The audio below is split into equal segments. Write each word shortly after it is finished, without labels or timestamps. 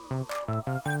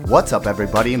What's up,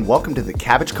 everybody, and welcome to the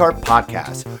Cabbage Cart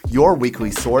Podcast, your weekly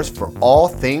source for all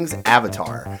things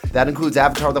Avatar. That includes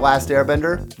Avatar: The Last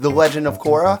Airbender, The Legend of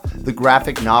Korra, the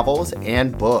graphic novels,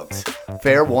 and books.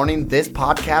 Fair warning, this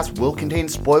podcast will contain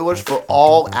spoilers for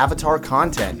all Avatar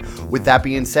content. With that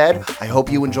being said, I hope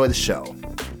you enjoy the show.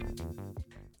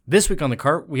 This week on The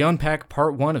Cart, we unpack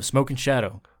part 1 of Smoke and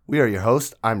Shadow. We are your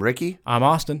hosts. I'm Ricky. I'm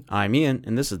Austin. I'm Ian,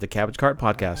 and this is the Cabbage Cart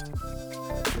Podcast.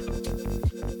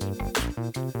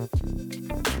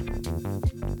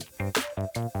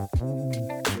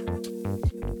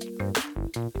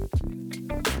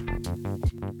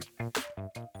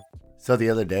 So the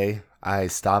other day, I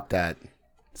stopped at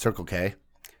Circle K,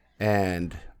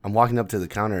 and I'm walking up to the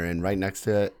counter, and right next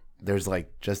to it, there's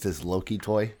like just this Loki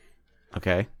toy.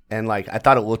 Okay. And like, I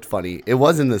thought it looked funny. It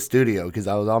was in the studio because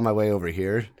I was on my way over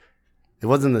here. It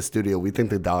was in the studio. We think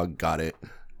the dog got it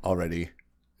already.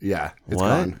 Yeah, it's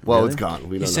gone. Well, Really? It's gone.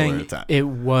 We He's don't know where saying it's at. it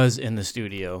was in the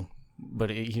studio,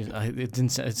 but it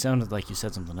didn't. It sounded like you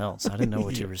said something else. I didn't know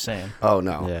what you were saying. Oh,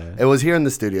 no. Yeah. It was here in the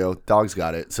studio. Dogs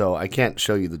got it. So I can't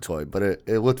show you the toy, but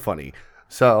it looked funny.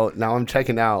 So now I'm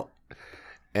checking out,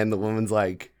 and the woman's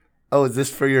like, "Oh, is this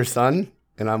for your son?"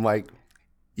 And I'm like,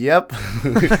 "Yep."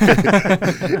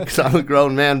 Because I'm a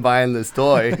grown man buying this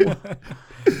toy.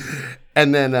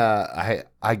 And then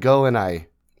I go and I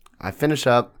finish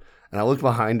up, and I look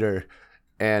behind her,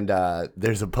 and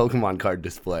there's a Pokemon card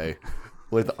display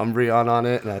with Umbreon on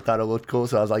it, and I thought it looked cool,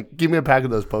 so I was like, "Give me a pack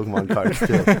of those Pokemon cards,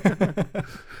 too."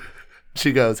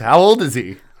 She goes, "How old is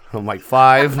he?" I'm like,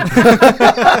 5.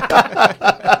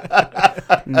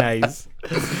 Nice.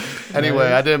 Anyway,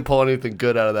 I didn't pull anything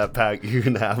good out of that pack. You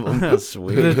can have them. That's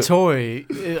sweet. The toy.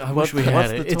 I wish we had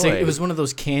what's it. the toy? It was one of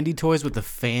those candy toys with the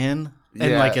fan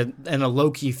and Yeah. like a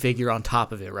Loki figure on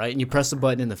top of it, right? And you press the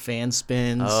button and the fan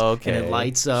spins. Okay. And it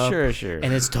lights up. Sure.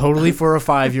 And it's totally for a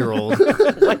 5-year-old.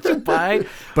 Why'd you buy?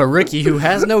 But Ricky, who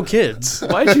has no kids.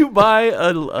 Why'd you buy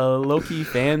a Loki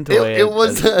fan toy? It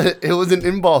was an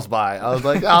impulse buy. I was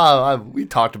like, we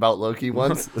talked about Loki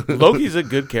once. Loki's a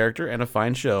good character and a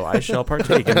fine show. I shall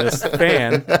partake in this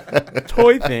fan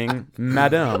toy thing,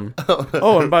 madame.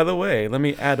 Oh, and by the way, let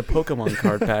me add a Pokemon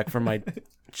card pack for my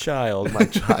child. My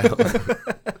child.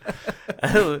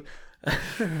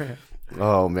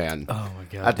 Oh, man. Oh my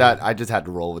god. At that, I just had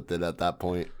to roll with it at that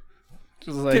point.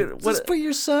 Just like, Dude, is this for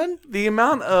your son? The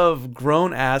amount of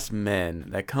grown-ass men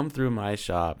that come through my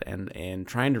shop and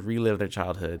trying to relive their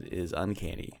childhood is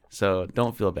uncanny. So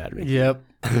don't feel bad, Ricky. Yep.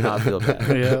 Do not feel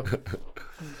bad. Yep.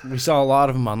 We saw a lot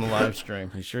of them on the live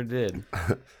stream. I sure did.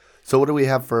 So what do we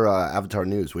have for Avatar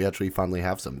news? We actually finally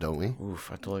have some, don't we?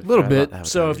 Oof, I totally A little forgot bit. about Avatar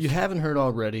So if news. you haven't heard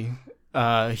already,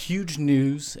 huge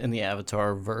news in the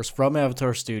Avatar verse from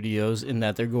Avatar Studios in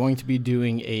that they're going to be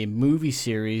doing a movie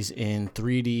series in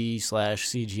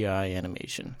 3D/CGI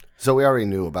animation. So we already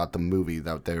knew about the movie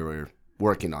that they were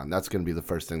working on. That's going to be the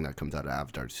first thing that comes out of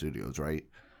Avatar Studios, right?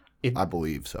 I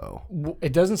believe so.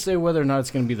 It doesn't say whether or not it's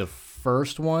going to be the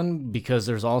first one because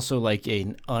there's also like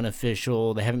an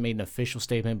unofficial, they haven't made an official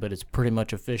statement, but it's pretty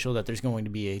much official that there's going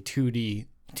to be a 2D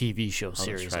TV show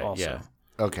series right, also. yeah.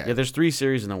 Okay. Yeah, there's 3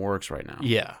 series in the works right now.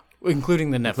 Yeah,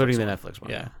 including the Netflix Including one. the Netflix one.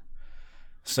 Yeah.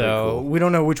 So cool. we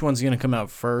don't know which one's going to come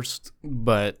out first,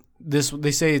 but they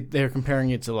say they're comparing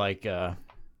it to like the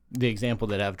example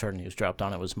that Avatar News dropped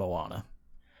on it was Moana.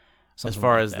 As Something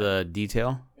far like as that. the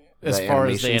detail. as the far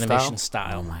as the animation animation Oh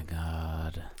style. my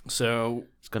god. So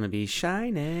It's going to be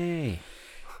shiny.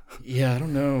 yeah, I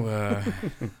don't know.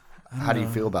 How do you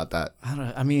feel about that?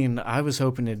 I mean, I was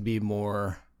hoping it'd be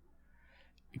more.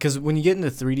 Because when you get into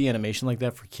 3D animation like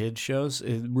that for kids shows,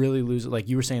 it really loses. Like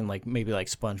you were saying, like maybe like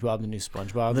SpongeBob, the new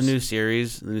SpongeBob. The new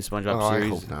series, the new SpongeBob Oh, I series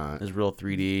hope not. is real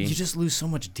 3D. You just lose so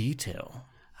much detail.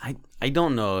 I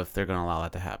don't know if they're going to allow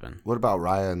that to happen. What about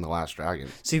Raya and the Last Dragon?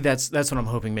 See, that's what I'm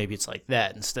hoping. Maybe it's like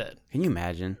that instead. Can you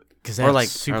imagine? Because that's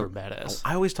super badass.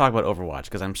 I always talk about Overwatch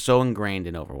because I'm so ingrained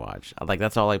in Overwatch. Like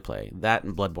that's all I play. That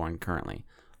and Bloodborne currently.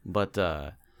 But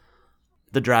the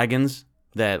dragons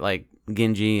that like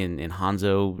Genji and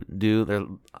Hanzo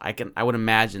do, I would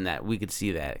imagine that we could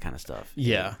see that kind of stuff.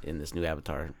 Yeah. In this new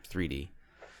Avatar 3D.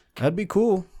 That'd be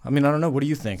cool. I mean, I don't know. What do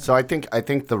you think? So I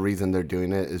think the reason they're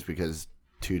doing it is because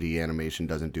 2D animation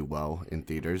doesn't do well in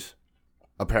theaters.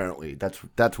 Apparently,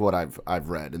 that's what I've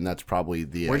read, and that's probably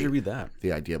the Where'd you read that?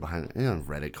 the idea behind it.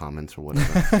 Reddit comments or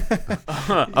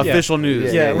whatever. Official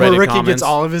news. Yeah, Reddit where Ricky comments. gets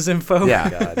all of his info.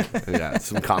 Yeah, yeah,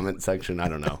 some comment section. I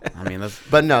don't know, I mean, that's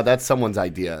but no, that's someone's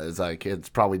idea. It's like it's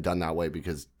probably done that way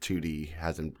because 2D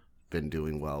hasn't been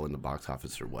doing well in the box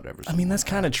office or whatever. I mean, that's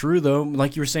kind of true though.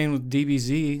 Like you were saying with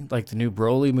DBZ, like the new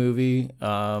Broly movie.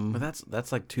 but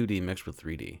that's like 2D mixed with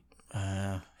 3D.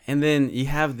 And then you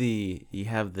have the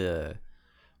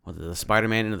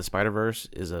Spider-Man into the Spider-Verse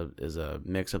is a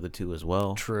mix of the two as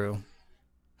well. True.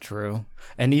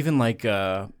 And even like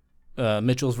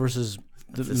Mitchell's versus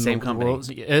the same company.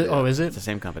 Oh, is it? It's the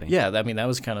same company. Yeah, I mean that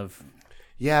was kind of.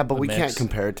 Yeah, but we mix. can't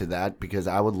compare it to that because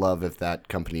I would love if that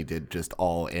company did just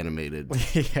all animated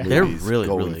movies They're really,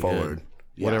 going really forward. good.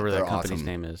 Yeah, Whatever they're that company's awesome.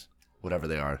 name is. Whatever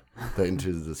they are. The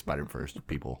Into the Spider-Verse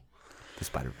people. The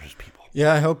Spider-Verse people.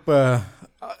 Yeah, I hope.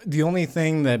 The only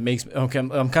thing that makes I'm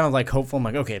kind of like hopeful. I'm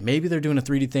like, okay, maybe they're doing a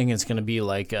 3D thing and it's going to be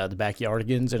like the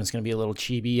Backyardigans and it's going to be a little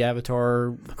chibi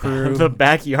Avatar crew. The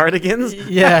Backyardigans?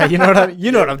 Yeah, you know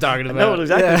what I'm talking about. I know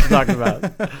exactly what you're talking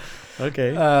about.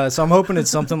 Okay. So I'm hoping it's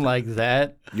something like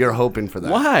that. You're hoping for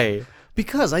that. Why?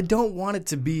 Because I don't want it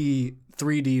to be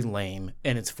 3D lame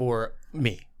and it's for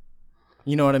me.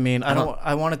 You know what I mean?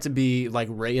 I want it to be like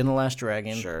Ray and the Last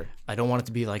Dragon. Sure. I don't want it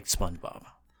to be like SpongeBob.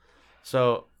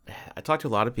 So I talked to a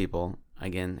lot of people,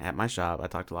 again, at my shop. I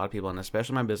talked to a lot of people, and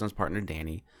especially my business partner,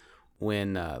 Danny,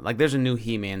 when, there's a new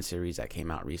He-Man series that came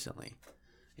out recently.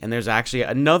 And there's actually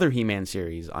another He-Man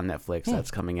series on Netflix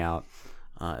that's coming out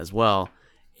as well.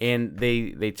 And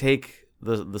they take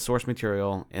the source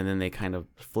material, and then they kind of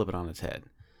flip it on its head.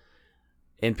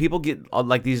 And people get,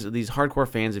 like, these hardcore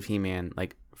fans of He-Man,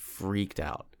 like, freaked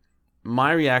out.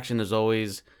 My reaction is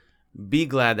always, be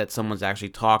glad that someone's actually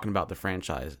talking about the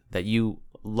franchise that you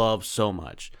love so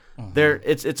much.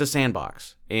 It's a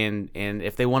sandbox, and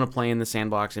if they want to play in the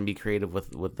sandbox and be creative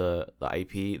with the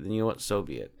IP, then you know what, so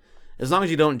be it. As long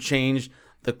as you don't change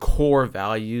the core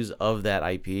values of that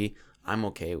IP, I'm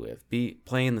okay with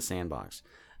play in the sandbox.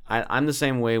 I'm the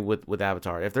same way with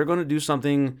Avatar. If they're going to do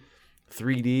something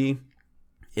 3D,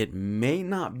 it may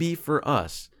not be for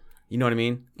us. You know what I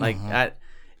mean? Like,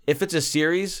 if it's a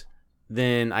series,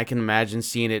 then I can imagine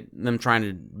seeing them trying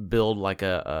to build like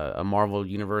a Marvel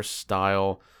Universe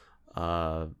style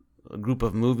group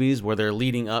of movies where they're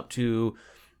leading up to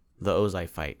the Ozai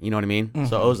fight. You know what I mean?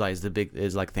 So Ozai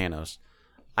is like Thanos.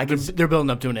 They're building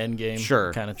up to an end game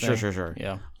kind of thing. Sure.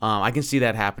 Yeah. I can see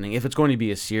that happening if it's going to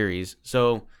be a series.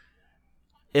 So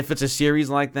if it's a series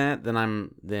like that, then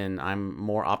I'm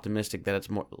more optimistic that it's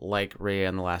more like Raya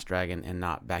and the Last Dragon and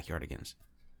not Backyardigans.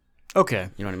 Okay.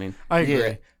 You know what I mean? I agree.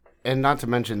 Yeah. And not to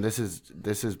mention, this is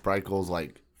Breitel's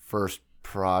like first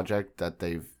project that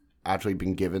they've actually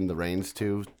been given the reins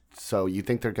to. So you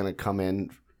think they're gonna come in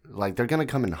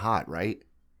hot, right?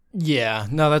 Yeah.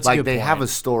 No, that's like a good they point. have a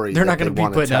story. They're not going to be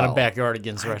putting out a tell.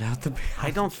 Backyardigans right out the. I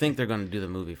don't think they're going to do the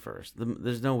movie first.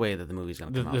 There's no way that the movie's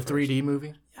going to come out the 3D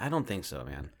movie. I don't think so,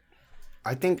 man.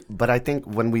 I think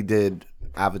when we did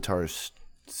Avatar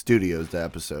Studios, the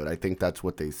episode, I think that's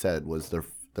what they said was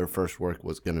their first work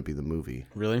was going to be the movie.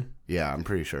 Really? Yeah, I'm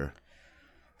pretty sure.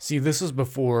 See, this was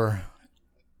before.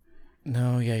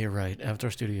 No, yeah, you're right.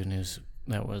 Avatar Studio News.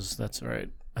 That's right.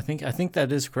 I think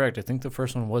that is correct. I think the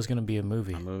first one was going to be a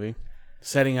movie. A movie?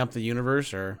 Setting up the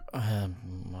universe, or I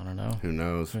don't know. Who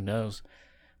knows?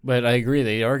 But I agree,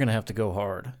 they are going to have to go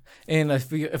hard. And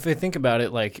if I think about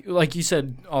it, like you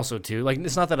said also too, like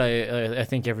it's not that I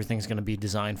think everything's going to be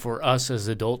designed for us as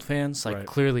adult fans. Like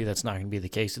clearly that's not going to be the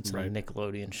case. It's a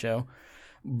Nickelodeon show.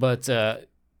 But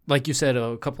like you said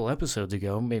a couple episodes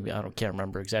ago, maybe can't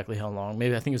remember exactly how long.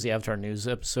 Maybe I think it was the Avatar News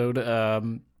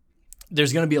episode.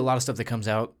 There's going to be a lot of stuff that comes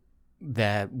out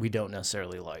that we don't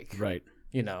necessarily like. right?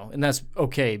 You know, and that's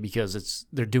okay because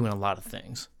they're doing a lot of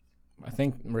things. I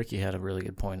think Ricky had a really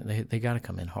good point. They got to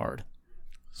come in hard.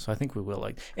 So I think we will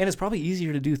and it's probably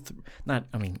easier to do,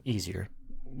 easier,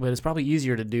 but it's probably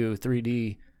easier to do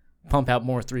 3D, pump out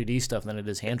more 3D stuff than it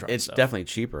is hand-drawn It's stuff. definitely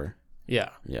cheaper. Yeah.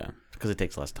 Yeah, because it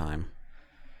takes less time.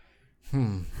 So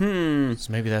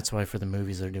maybe that's why for the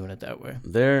movies they're doing it that way.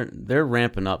 They're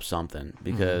ramping up something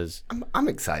because I'm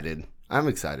excited. I'm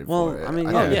excited Well, for it. I mean,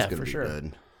 think yeah, it's gonna for be sure.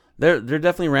 good. they're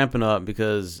definitely ramping up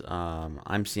because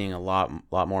I'm seeing a lot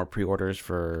more pre-orders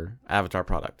for Avatar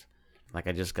product. Like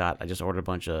I just ordered a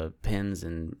bunch of pins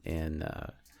and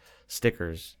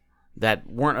stickers that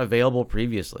weren't available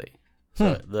previously.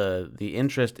 So the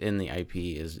interest in the IP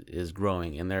is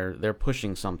growing, and they're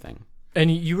pushing something. And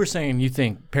you were saying you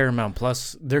think Paramount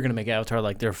Plus, they're going to make Avatar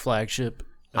like their flagship.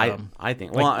 I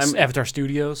think. Like Well, Avatar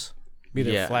Studios be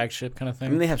their Yeah. flagship kind of thing. I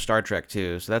mean, they have Star Trek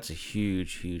too, so that's a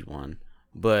huge one.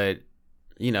 But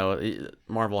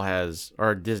Marvel has,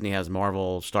 or Disney has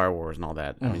Marvel, Star Wars, and all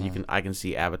that. I mean, I can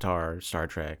see Avatar, Star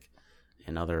Trek,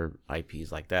 and other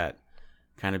IPs like that,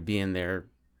 kind of being their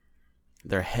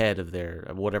head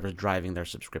of whatever's driving their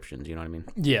subscriptions. You know what I mean?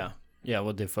 Yeah.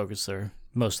 What they focus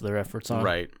most of their efforts on.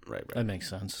 Right. That makes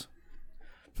sense.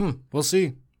 We'll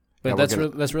see. But Yeah,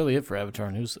 that's really it for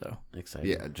Avatar News, though. Exciting.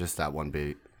 Yeah, just that one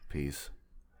big piece.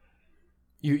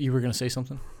 You were gonna say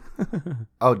something?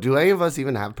 Oh, do any of us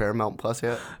even have Paramount Plus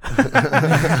yet?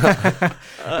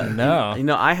 No. You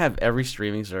know, I have every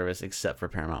streaming service except for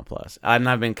Paramount Plus, and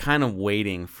I've been kind of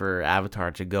waiting for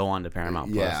Avatar to go on to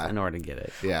Paramount Plus in order to get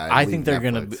it. Yeah, I think they're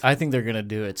gonna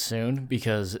do it soon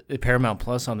because Paramount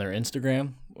Plus on their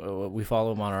Instagram, we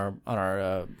follow them on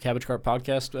our Cabbage Cart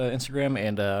podcast Instagram,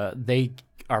 and they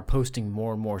are posting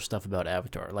more and more stuff about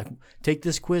Avatar. Like, take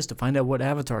this quiz to find out what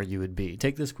Avatar you would be.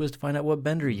 Take this quiz to find out what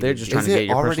Bender you They're would just be. trying to get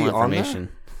your already personal on there? information.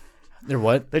 They're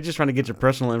what? They're just trying to get your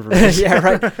personal information. Yeah,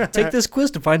 right. Take this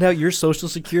quiz to find out your social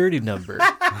security number.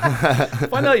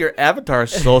 Find out your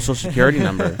Avatar's social security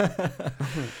number.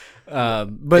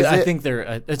 But I think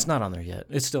they're. It's not on there yet.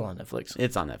 It's still on Netflix.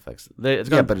 It's on Netflix.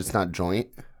 But it's not joint.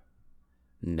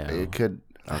 No. It could.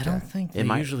 Okay. I don't think they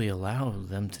usually allow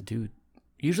them to do.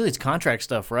 Usually it's contract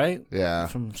stuff, right? Yeah.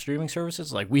 From streaming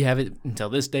services. Like, we have it until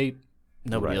this date.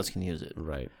 Nobody else can use it.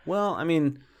 Right. Well, I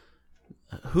mean,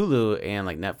 Hulu and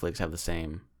like Netflix have the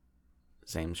same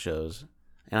shows.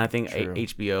 And I think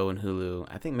HBO and Hulu,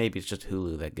 I think maybe it's just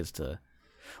Hulu that gets to.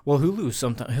 Well,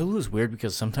 Hulu's weird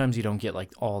because sometimes you don't get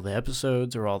like all the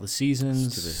episodes or all the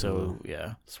seasons. Stupid so Hulu.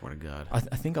 yeah, Swear to God. I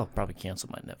think I'll probably cancel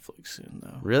my Netflix soon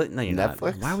though. Really? No, you're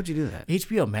Netflix? not. Why would you do that?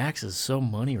 HBO Max is so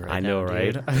money right now. I know,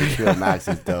 right? Dude. HBO Max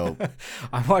is dope.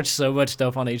 I watch so much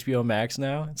stuff on HBO Max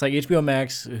now. It's like HBO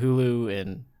Max, Hulu,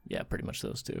 and yeah, pretty much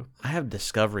those two. I have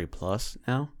Discovery Plus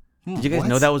now. Did you guys What?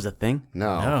 know that was a thing?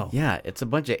 No. Yeah, it's a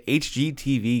bunch of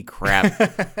HGTV crap.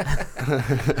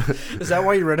 Is that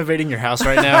why you're renovating your house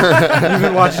right now? You've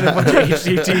been watching a bunch of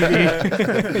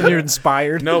HGTV and you're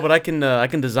inspired. No, but I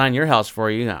can design your house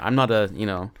for you. I'm not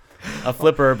a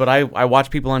flipper, but I watch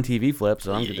people on TV flip,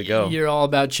 so I'm good to go. You're all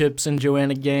about Chips and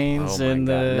Joanna Gaines Oh my and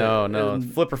God. No,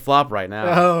 and- flip or flop right now.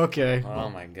 Oh, okay. Oh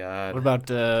my God. What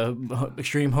about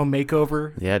Extreme Home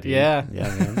Makeover? Yeah, dude. Yeah.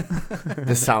 Yeah, man.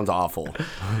 This sounds awful.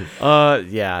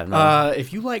 Yeah. No.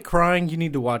 If you like crying, you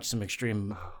need to watch some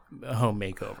Extreme Home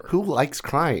Makeover. Who likes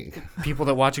crying? People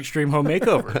that watch Extreme Home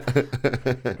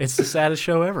Makeover. It's the saddest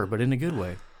show ever, but in a good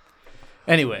way.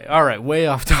 Anyway, all right, way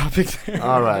off topic there.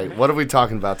 All right, what are we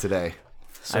talking about today?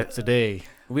 So today,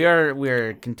 we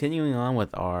are continuing on with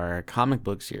our comic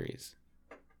book series,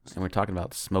 and we're talking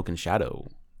about Smoke and Shadow,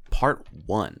 Part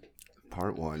 1.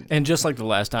 Part 1. and just like the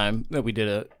last time that we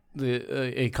did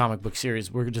a comic book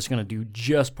series, we're just going to do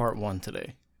just Part 1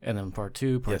 today, and then Part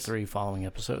 2, Part 3 following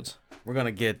episodes. We're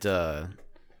gonna get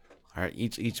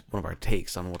each one of our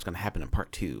takes on what's gonna happen in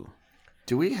Part 2.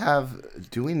 Do we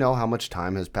know how much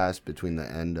time has passed between the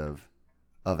end of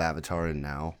Avatar and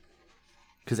now?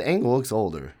 Because Aang looks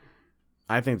older.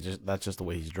 I think that's just the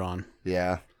way he's drawn.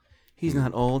 Yeah. He's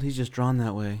not old. He's just drawn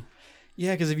that way.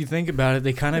 Yeah, because if you think about it,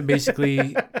 they kind of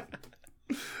basically.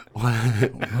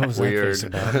 What was Weird.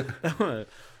 that face about?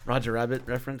 Roger Rabbit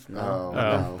reference? No. Oh,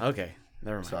 Oh. no. Okay.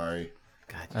 Never mind. Sorry.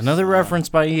 God, you Another suck. reference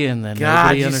by Ian that God,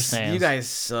 nobody you understands. You guys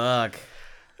suck.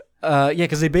 Yeah,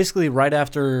 because they basically right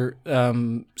after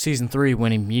season 3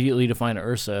 went immediately to find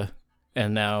Ursa,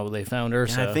 and now they found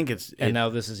Ursa. Yeah, I think and now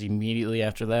this is immediately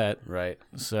after that. right.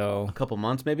 So A couple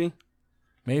months, maybe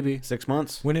maybe 6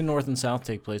 months, when did North and South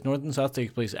take place? North and South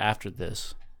takes place after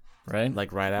this, right?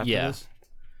 like right after Yeah. this.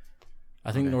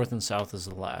 I think North and South is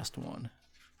the last one.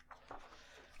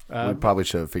 We probably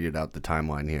should have figured out the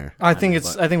timeline here. I think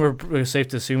we're safe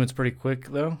to assume it's pretty quick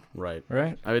though, Right.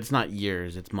 right? I mean, it's not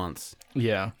years; it's months.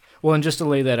 Yeah. Well, and just to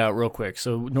lay that out real quick,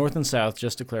 so North and South,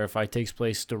 just to clarify, takes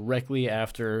place directly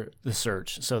after the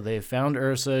search. So they found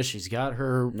Ursa. She's got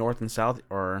her. North and South,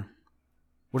 or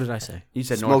What did I say? you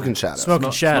said Smoke North and Shadow. Smoke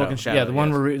and Shadow. Smoke and Shadow, Yeah, the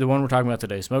one yes. the one we're talking about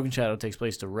today. Smoke and Shadow takes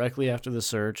place directly after the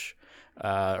search.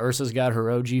 Ursa's got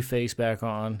her OG face back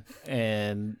on,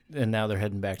 and now they're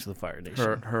heading back to the Fire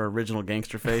Nation. her original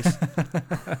gangster face.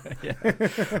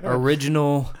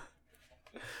 Original.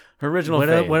 Her original What,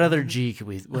 face. what other G could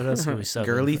we? What else could we sub?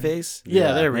 Girly face.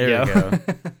 Yeah, there we go. go.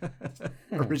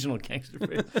 Original gangster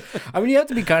face. I mean, you have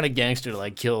to be kind of gangster to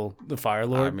like kill the Fire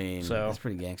Lord. I mean, so that's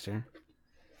pretty gangster.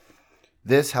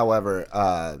 This, however,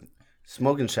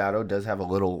 Smoke and Shadow does have a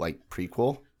little like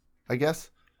prequel, I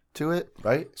guess, to it,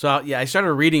 right? So yeah, I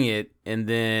started reading it, and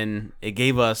then it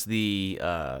gave us the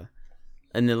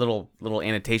and the little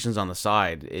annotations on the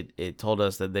side. It told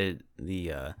us that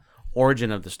the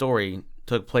origin of the story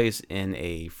took place in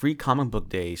a free comic book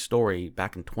day story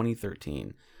back in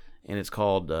 2013, and it's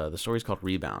called the story's called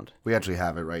Rebound. We actually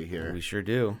have it right here. We sure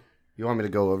do. You want me to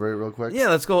go over it real quick? Yeah,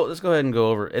 let's go ahead and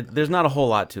go over it. There's not a whole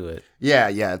lot to it. Yeah,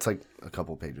 it's like a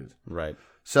couple pages. Right.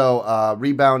 So,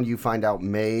 Rebound, you find out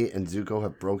May and Zuko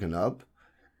have broken up,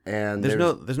 and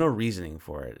There's no reasoning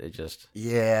for it. It just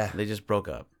yeah. they just broke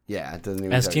up. Yeah, it doesn't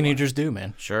even As tell you teenagers do,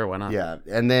 man. Sure, why not? why. Yeah,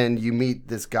 and then you meet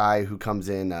this guy who comes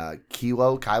in,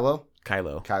 Kylo. Kylo.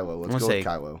 Let's go with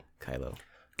Kylo. Kylo.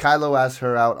 Kylo asks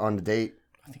her out on a date.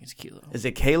 I think it's Kilo. Is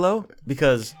it Kalo?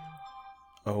 Because,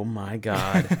 oh my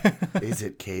God. Is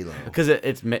it Kylo? Because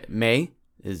it's May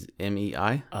is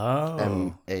MEI. Oh.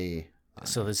 M-A.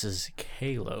 So this is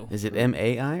Kalo. Is it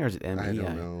MAI or is it MEI? I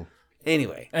don't know.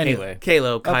 Anyway.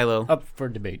 Kylo, Kylo. Up for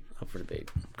debate. Up for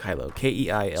debate. Kylo.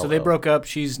 Keilo. So they broke up.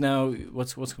 She's now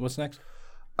what's next?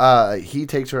 He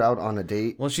takes her out on a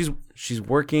date. Well, she's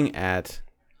working at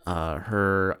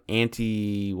her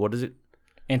auntie. What is it?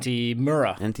 Auntie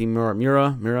Mura,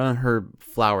 Mura, her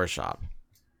flower shop.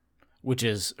 which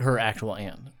is her actual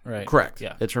aunt, right? Correct.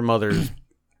 Yeah. It's her mother's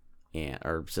aunt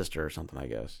or sister or something, I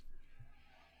guess.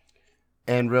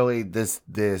 And really, this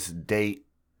date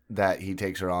that he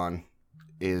takes her on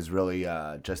is really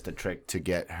just a trick to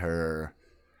get her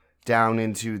down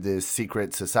into this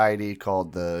secret society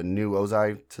called the New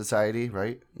Ozai Society,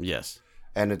 right? Yes.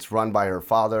 And it's run by her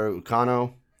father,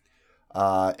 Ukano.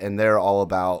 And they're all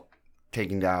about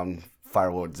taking down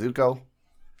Fire Lord Zuko.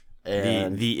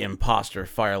 And The imposter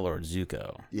Fire Lord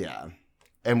Zuko. yeah.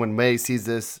 And when May sees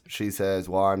this, she says,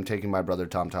 well, I'm taking my brother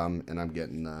Tom Tom and I'm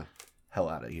getting the hell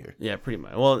out of here. Yeah, pretty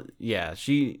much. Well, yeah,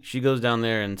 she goes down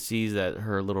there and sees that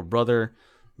her little brother,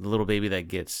 the little baby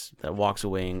that walks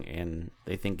away and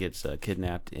they think gets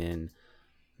kidnapped in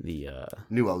the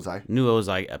New Ozai. New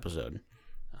Ozai episode.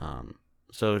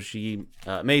 So she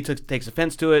May takes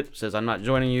offense to it, says I'm not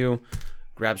joining you,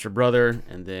 grabs her brother,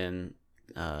 and then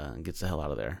gets the hell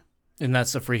out of there. And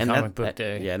that's the free comic book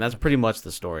day. Yeah, and that's pretty much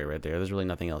the story right there. There's really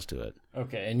nothing else to it.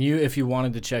 Okay, and if you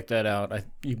wanted to check that out,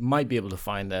 you might be able to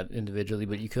find that individually,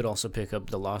 but you could also pick up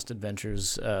the Lost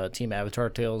Adventures Team Avatar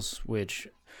Tales, which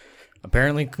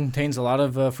apparently contains a lot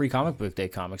of free comic book day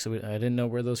comics. I didn't know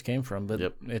where those came from, but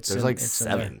Yep. There's like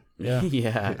 7. Yeah.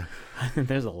 Yeah.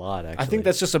 There's a lot, actually. I think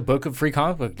that's just a book of free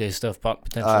comic book day stuff,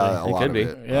 potentially. A It lot could of be.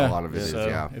 it. Yeah. A lot of it is, So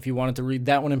yeah. if you wanted to read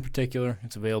that one in particular,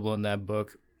 it's available in that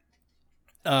book.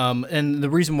 And the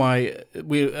reason why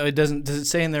does it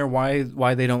say in there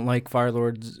why they don't like Fire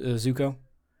Lord Zuko?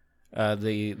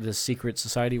 The secret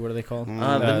society, what are they called?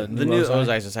 The new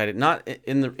Ozai Society. Not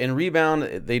in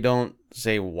Rebound, they don't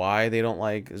say why they don't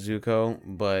like Zuko,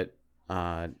 but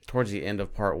towards the end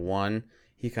of part 1,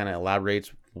 he kind of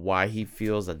elaborates why he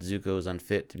feels that Zuko is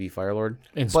unfit to be Fire Lord.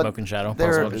 In Smoke and Shadow.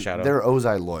 They're Shadow.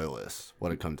 Ozai loyalists,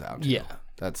 what it comes down to. Yeah.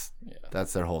 That's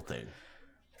their whole thing.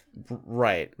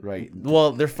 Right. Right.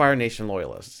 Well, they're Fire Nation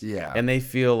loyalists. Yeah. And they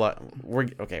feel like we're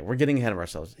getting ahead of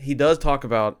ourselves. He does talk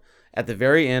about at the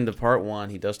very end of part 1,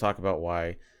 he does talk about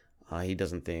why he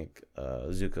doesn't think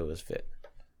Zuko is fit.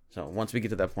 So once we get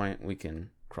to that point, we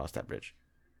can cross that bridge.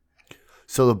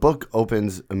 So the book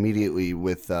opens immediately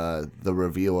with the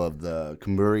reveal of the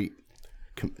Kamuri.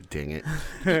 Dang it.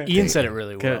 Ian said it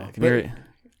really well.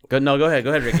 Go ahead,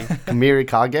 Ricky. Kamiri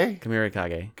Kage? Kamiri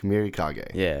Kage. Kamiri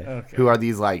Kage. Yeah. Okay. Who are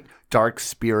these like dark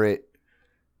spirit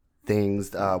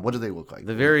things? What do they look like?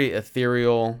 The very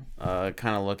ethereal,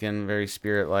 kind of looking, very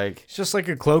spirit-like. It's just like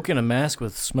a cloak and a mask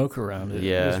with smoke around it.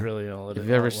 Yeah. Is really all it is. Have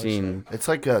you ever seen... It's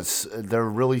like they're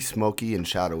really smoky and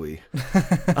shadowy.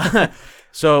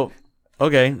 So,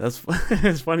 okay, that's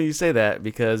it's funny you say that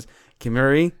because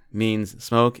Kimuri means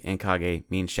smoke and Kage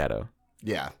means shadow.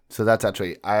 Yeah. So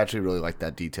I actually really like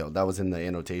that detail. That was in the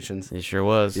annotations. It sure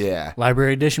was. Yeah.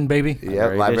 Library edition, baby. Yeah,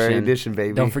 library edition,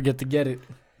 baby. Don't forget to get it.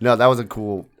 No, that was a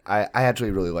cool. I actually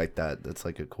really like that. That's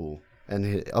like a cool.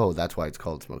 And that's why it's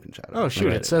called Smoke and Shadow. Oh,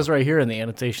 shoot. It says right here in the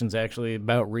annotations actually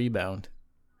about Rebound.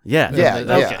 Yeah. Yeah.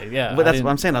 Okay, yeah. But that's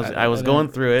what I'm saying. I was going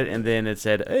through it, and then it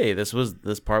said, "Hey,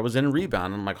 this part was in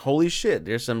Rebound." I'm like, "Holy shit!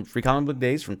 There's some free comic book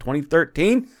days from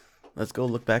 2013. Let's go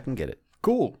look back and get it."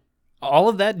 Cool. All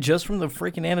of that just from the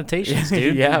freaking annotations,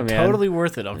 dude. Yeah, man. Totally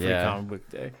worth it on Free Comic Book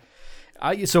Day.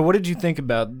 So what did you think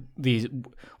about these?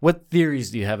 What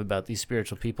theories do you have about these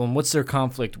spiritual people, and what's their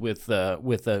conflict with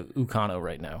Ukano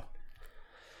right now?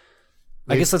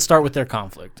 I guess let's start with their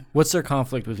conflict. What's their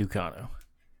conflict with Ukano?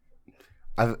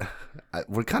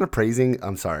 We're kind of praising.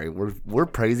 I'm sorry. We're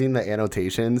praising the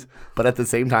annotations, but at the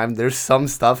same time, there's some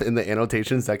stuff in the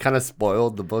annotations that kind of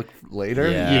spoiled the book later.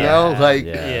 Yeah. You know, like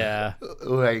Yeah.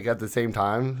 at the same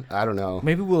time, I don't know.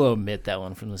 Maybe we'll omit that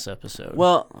one from this episode.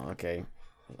 Well, okay.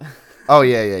 Oh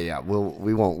yeah.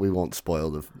 We won't spoil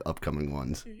the upcoming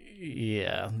ones.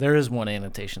 Yeah, there is one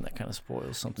annotation that kind of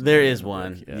spoils something. There in is the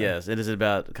one. book, yeah. Yes, it is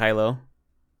about Kylo.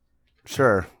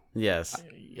 Sure. Yes.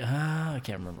 I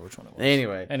can't remember which one it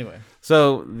was. Anyway,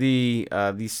 so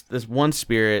this one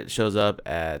spirit shows up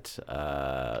at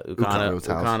Ukano's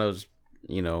house.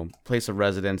 Ukano's place of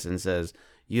residence and says,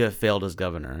 "You have failed as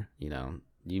governor.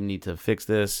 you need to fix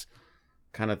this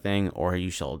kind of thing, or you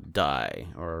shall die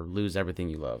or lose everything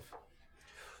you love.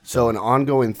 So an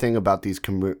ongoing thing about these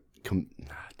Kamuri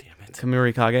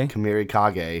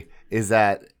Kage is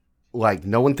that like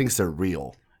no one thinks they're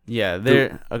real. Yeah,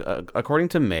 they're according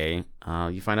to May,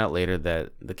 you find out later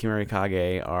that the Kamuri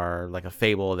Kage are like a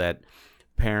fable that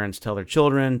parents tell their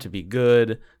children to be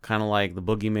good, kind of like the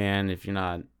boogeyman. If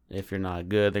you're not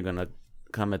good, they're gonna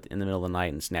come in the middle of the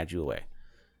night and snatch you away.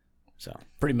 So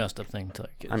pretty messed up thing to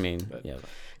kids. I mean,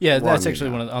 yeah. That's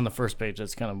actually on the first page.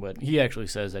 That's kind of what he actually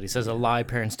says. That he says a lie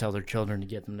parents tell their children to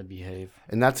get them to behave.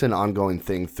 And that's an ongoing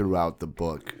thing throughout the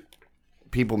book.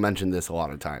 People mention this a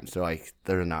lot of times. They're like,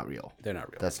 they're not real. They're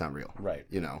not real. That's not real. Right.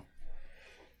 You know.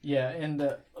 Yeah,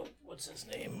 and what's his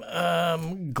name?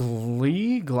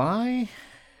 Glee?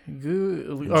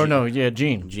 Oh no, yeah,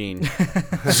 Gene.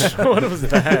 What was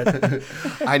that?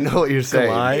 I know what you're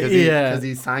saying. Because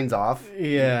he signs off.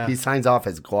 Yeah. He signs off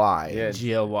as Gly. Yeah,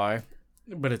 GLY.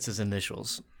 But it's his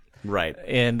initials. Right.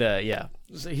 And yeah.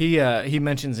 So he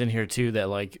mentions in here too that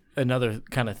like another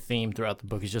kind of theme throughout the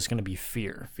book is just going to be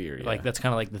fear. Fear, yeah. Like that's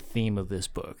kind of like the theme of this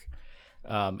book.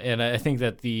 And I think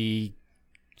that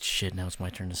now it's my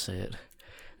turn to say it.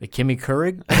 The Kimmy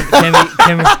Keurig? The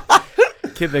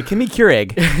Kimmy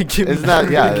Keurig.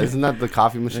 Isn't that the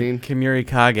coffee machine? Kamuri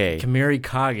Kage. Kamuri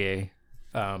Kage.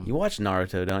 You watch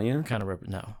Naruto, don't you? Kind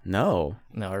of No.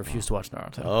 I refuse to watch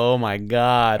Naruto. Oh my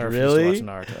God! I Really? refuse to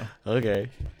watch Naruto. Okay.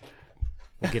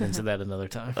 We'll get into that another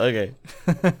time. Okay.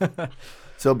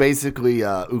 So basically,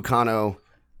 Ukano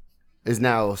is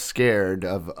now scared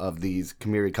of these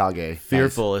Kamuri Kage.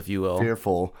 Fearful, if you will.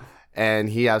 Fearful. And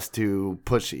he has to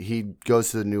push. He goes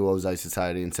to the new Ozai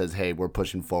Society and says, "Hey, we're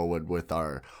pushing forward with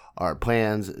our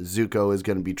plans. Zuko is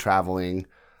going to be traveling.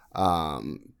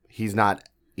 He's not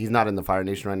in the Fire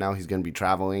Nation right now. He's going to be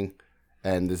traveling,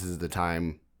 and this is the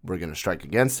time we're going to strike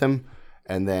against him."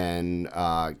 And then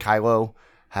Kylo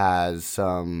has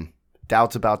some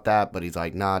doubts about that, but he's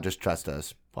like, "Nah, just trust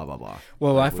us." Blah blah blah.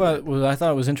 Well, I thought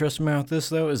was interesting about this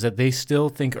though is that they still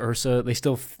think Ursa. They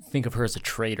still think of her as a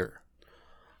traitor.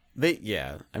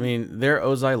 I mean, they're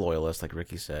Ozai loyalists, like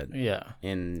Ricky said. Yeah.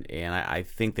 And I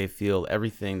think they feel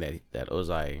everything that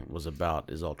Ozai was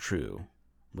about is all true,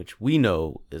 which we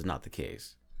know is not the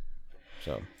case.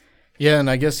 So. Yeah, and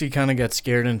I guess he kind of got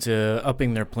scared into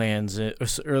upping their plans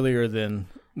earlier than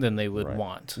they would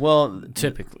want. Well,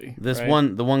 typically. The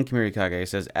one Kamuri Kage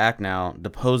says, "Act now,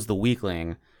 depose the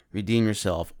weakling, redeem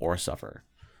yourself, or suffer."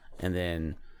 And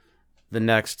then the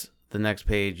next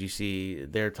page, you see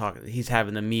they're talking. He's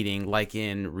having a meeting like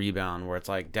in Rebound, where it's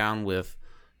like down with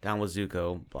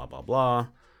Zuko, blah blah blah.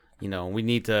 You know, we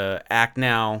need to act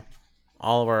now.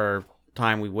 All of our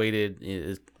time we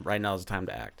waited right now is the time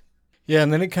to act. Yeah,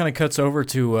 and then it kind of cuts over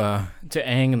to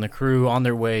Aang and the crew on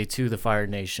their way to the Fire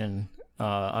Nation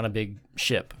on a big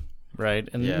ship, right?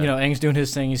 And Aang's doing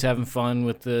his thing. He's having fun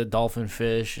with the dolphin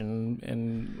fish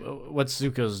and what's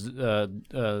Zuko's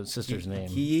sister's name?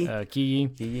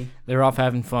 Kiyi. They're off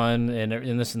having fun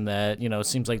and this and that. It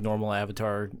seems like normal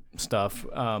Avatar stuff.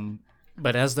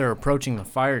 But as they're approaching the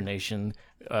Fire Nation,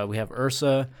 we have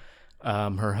Ursa,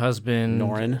 her husband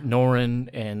Norin,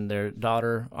 and their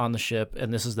daughter on the ship.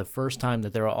 And this is the first time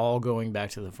that they're all going back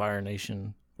to the Fire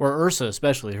Nation, or Ursa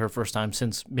especially, her first time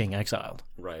since being exiled.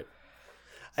 Right.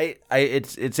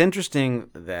 It's interesting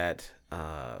that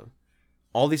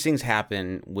all these things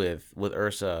happen with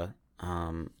Ursa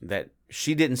that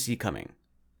she didn't see coming.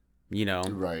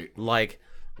 Right.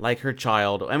 Like her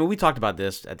child. I mean, we talked about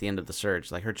this at the end of the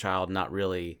search. Like her child not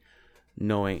really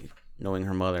knowing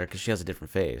her mother because she has a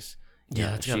different face.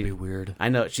 Yeah, it's gotta be weird. I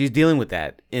know she's dealing with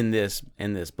that in this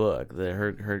book. That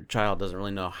her child doesn't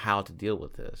really know how to deal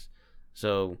with this.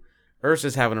 So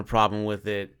Ursa's having a problem with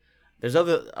it. There's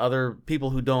other people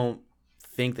who don't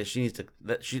think that she needs to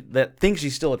that think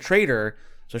she's still a traitor.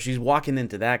 So she's walking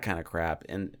into that kind of crap,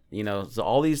 and so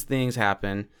all these things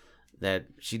happen that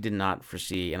she did not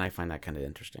foresee, and I find that kind of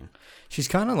interesting. She's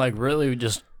kind of like really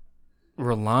just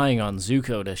relying on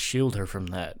Zuko to shield her from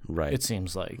that. Right. It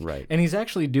seems like. Right. And he's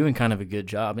actually doing kind of a good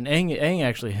job. And Aang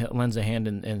actually lends a hand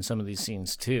in some of these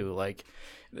scenes too. Like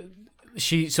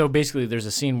so basically there's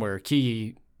a scene where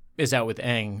Ki is out with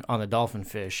Aang on the dolphin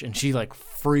fish, and she like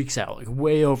freaks out, like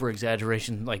way over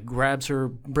exaggeration, like grabs her,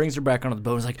 brings her back onto the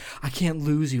boat, and is like, "I can't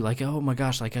lose you, like, oh my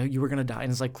gosh, like you were gonna die."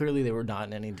 And it's like clearly they were not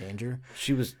in any danger.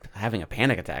 She was having a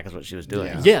panic attack is what she was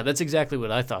doing. Yeah, that's exactly what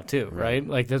I thought too, right?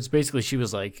 Like that's basically she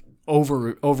was like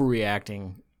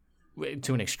overreacting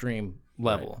to an extreme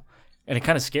level. And it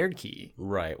kind of scared Ki.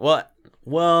 Right.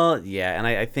 Well, yeah, and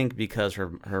I think because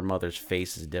her mother's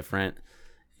face is different,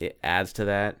 it adds to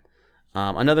that.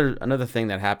 Another thing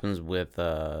that happens with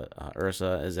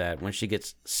Ursa is that when she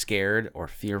gets scared or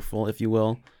fearful, if you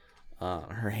will,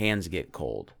 her hands get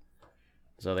cold.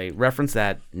 So they reference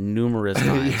that numerous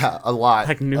times. Yeah, a lot.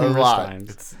 Like numerous times.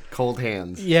 It's cold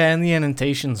hands. Yeah, in the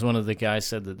annotations, one of the guys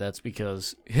said that that's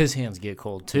because his hands get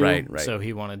cold too. Right. So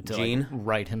he wanted to like,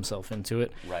 write himself into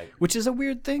it. Right. Which is a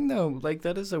weird thing, though. Like,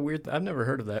 that is a weird... I've never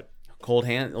heard of that. Cold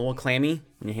hand, a little clammy,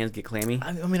 when your hands get clammy.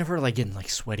 I mean, I've heard like getting like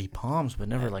sweaty palms, but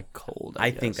never like cold. I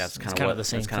think that's kind of the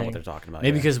same that's kind of thing. what they're talking about.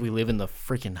 Maybe because we live in the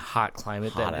freaking hot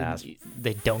climate Hot that ass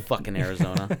they don't. fucking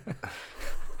Arizona.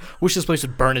 Wish this place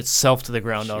would burn itself to the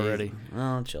ground already.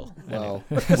 Oh, chill. Well,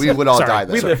 we would all Sorry, die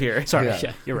there. We live here. Sorry,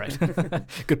 yeah you're right.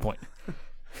 Good point.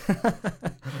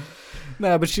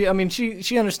 No, but she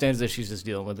understands that she's just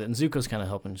dealing with it, and Zuko's kind of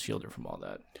helping shield her from all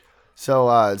that.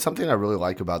 So something I really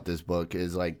like about this book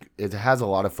is like it has a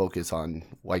lot of focus on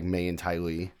like May and Ty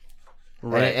Lee,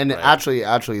 Right. And right.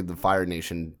 actually the Fire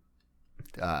Nation,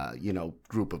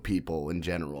 group of people in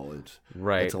general.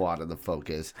 It's a lot of the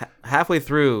focus. Halfway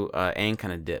through, Aang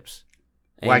kind of dips.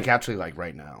 Like actually, like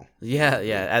right now.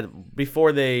 Yeah.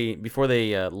 Before they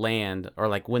land, or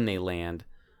like when they land,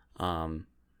 Aang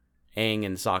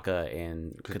and Sokka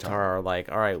and Katara are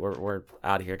like, all right, we're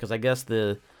out of here, because I guess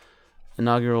the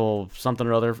inaugural something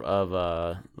or other of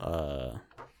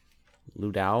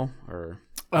Ludao or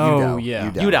Oh Udao.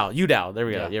 yeah, Udao. There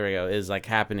we go. Yeah. There we go. Is like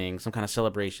happening, some kind of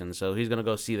celebration. So he's gonna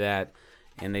go see that,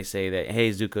 and they say that, hey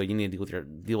Zuko, you need to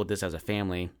deal with this as a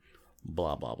family.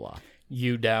 Blah blah blah.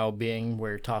 Udao being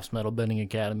where Topps Metal Bending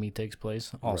Academy takes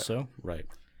place. Also, Right.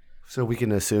 So we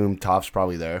can assume Toph's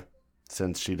probably there,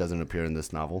 since she doesn't appear in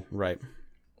this novel. Right.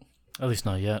 at least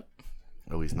not yet.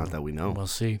 At least not that we know. We'll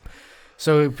see.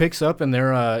 So it picks up, and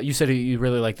there. You said you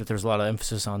really like that. There's a lot of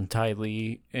emphasis on Ty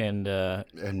Lee and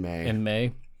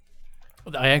May.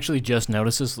 I actually just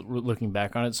noticed this looking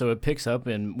back on it. So it picks up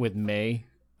with May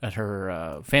at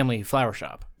her family flower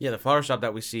shop. Yeah, the flower shop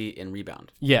that we see in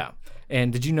Rebound. Yeah,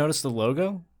 and did you notice the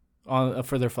logo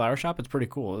for their flower shop? It's pretty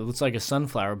cool. It looks like a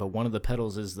sunflower, but one of the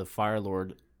petals is the Fire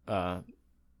Lord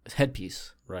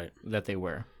headpiece, right, that they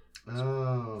wear.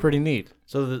 Oh. Pretty neat.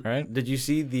 So, right? Did you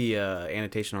see the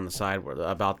annotation on the side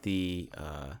about the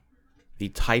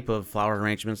type of flower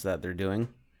arrangements that they're doing?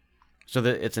 So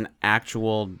that it's an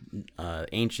actual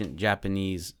ancient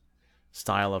Japanese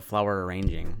style of flower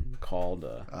arranging called.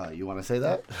 You want to say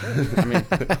that? I mean,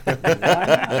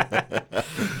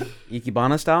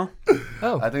 Ikebana style.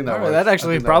 Oh, I think that all right, works. that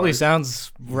actually I think that probably works.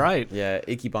 sounds right. Yeah,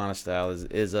 Ikebana style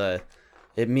is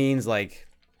it means like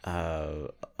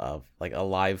like a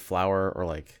live flower, or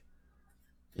like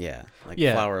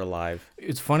flower alive.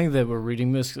 It's funny that we're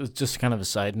reading this. It's just kind of a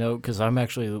side note, because I'm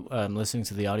actually listening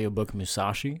to the audiobook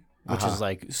Musashi, which is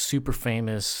like super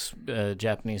famous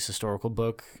Japanese historical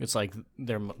book. It's like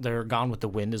they're Gone with the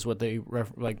Wind is what they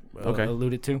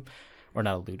alluded to, or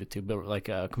not alluded to, but like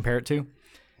compare it to.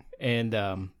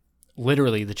 And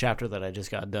literally the chapter that I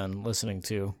just got done listening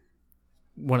to,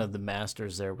 one of the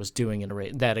masters there was doing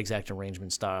that exact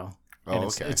arrangement style. And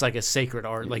it's like a sacred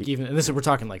art, like even, and we're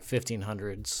talking like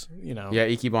 1500s, you know. Yeah,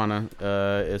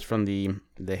 Ikebana is from the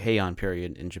Heian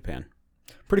period in Japan.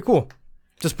 Pretty cool.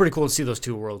 Just pretty cool to see those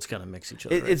two worlds kind of mix each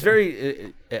other. It's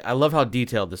very. I love how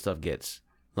detailed this stuff gets.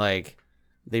 Like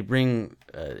they bring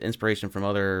inspiration from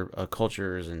other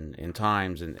cultures and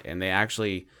times, and they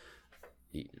actually,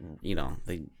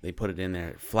 they put it in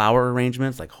there. Flower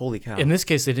arrangements, like holy cow. In this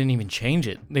case, they didn't even change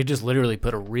it. They just literally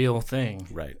put a real thing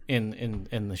right in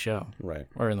the show, right,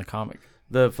 or in the comic.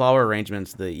 The flower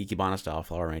arrangements, the Ikebana style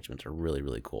flower arrangements, are really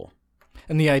really cool.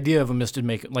 And the idea of them is to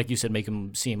make, like you said, make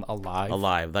them seem alive.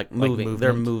 Like moving. Movement.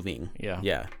 They're moving.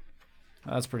 Yeah.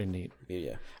 That's pretty neat.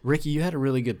 Yeah. Ricky, you had a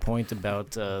really good point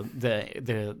about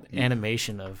the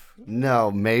animation of... No,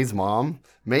 May's mom.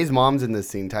 May's mom's in this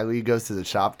scene. Ty Lee goes to the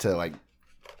shop to like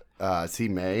see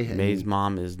May. May's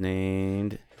mom is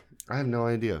named... I have no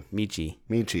idea.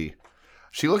 Michi.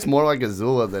 She looks more like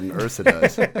Azula than Ursa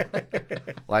does.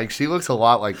 Like, she looks a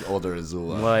lot like older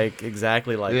Azula. Like,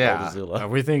 exactly like Yeah. old Azula. Are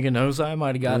we thinking Ozai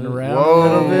might have gotten around Whoa. a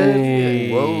little bit?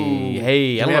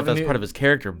 Hey, I don't know if that's new- part of his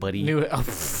character, buddy. Yeah,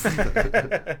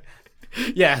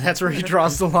 that's where he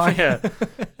draws the line. Yeah.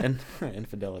 And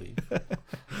infidelity.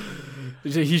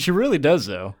 She really does,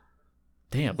 though.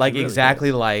 Damn. Like, she really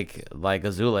exactly does. like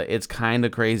Azula. It's kind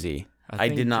of crazy. I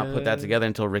did think, not put that together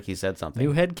until Ricky said something.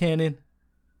 New headcanon.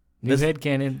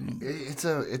 Headcanon. It's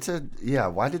a yeah.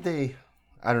 Why did they?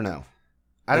 I don't know.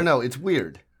 It's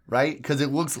weird, right? Because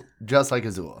it looks just like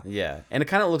Azula. Yeah. And it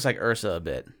kind of looks like Ursa a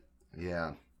bit.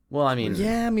 Yeah. Well, I mean...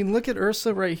 Yeah, I mean, look at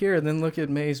Ursa right here, and then look at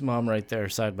May's mom right there,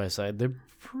 side by side. They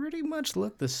pretty much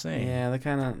look the same. Yeah,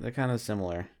 they're kind of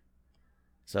similar.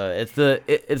 So it's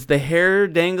the hair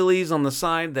danglies on the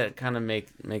side that kind of make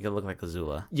it look like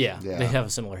Azula. Yeah, they have a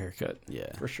similar haircut.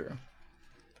 Yeah, for sure.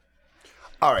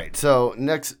 All right, so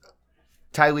next,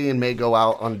 Ty Lee and May go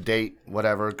out on a date,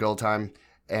 whatever, girl time,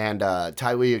 and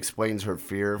Ty Lee explains her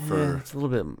fear for. it's a little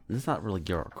bit. It's not really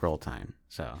girl time.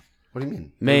 So What do you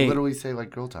mean? May They literally say like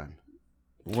girl time.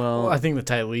 well, I think the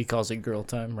Ty Lee calls it girl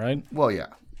time, right? Well, yeah.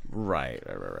 right.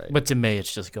 But to May,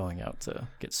 it's just going out to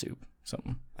get soup,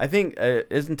 something. I think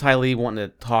isn't Ty Lee wanting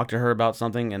to talk to her about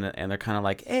something, and they're kind of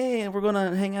like, "Hey, we're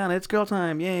gonna hang out. It's girl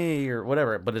time, yay!" or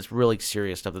whatever. But it's really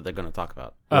serious stuff that they're gonna talk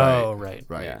about. Oh, right.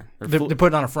 Yeah, They're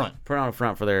putting on a front. putting on a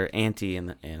front for their auntie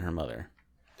and her mother.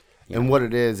 Yeah. And what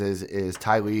it is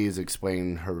Ty Lee is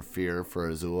explaining her fear for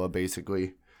Azula,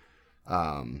 basically.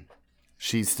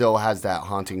 She still has that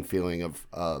haunting feeling of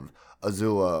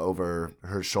Azula over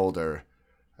her shoulder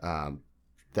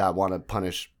that want to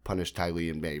punish Ty Lee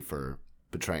and May for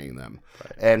betraying them.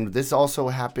 Right. And this also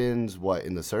happens,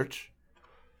 in the search?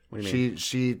 What do you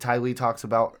mean? Ty Lee talks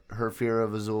about her fear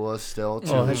of Azula still.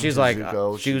 She's like,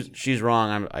 Zuko. She's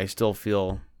wrong. I still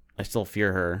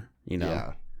fear her. You know.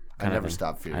 Yeah. I never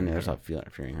stopped fearing her. I never stopped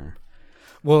fearing her.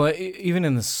 Well, even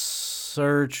in the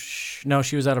search, no,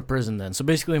 she was out of prison then. So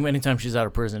basically, anytime she's out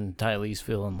of prison, Ty Lee's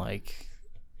feeling like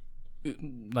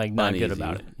not good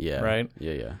about it. Yeah. Right?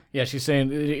 Yeah. Yeah, she's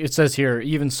saying, it says here,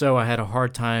 even so, I had a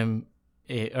hard time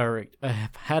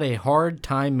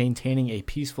maintaining a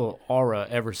peaceful aura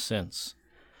ever since.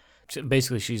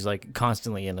 Basically, she's like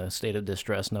constantly in a state of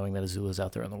distress knowing that Azula's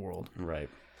out there in the world. Right.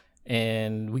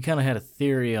 And we kind of had a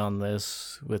theory on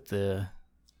this with the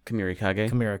Kamiri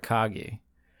Kage.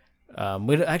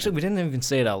 We didn't even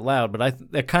say it out loud, but I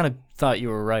kind of thought you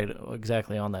were right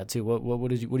exactly on that too.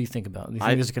 What do you think about? Do you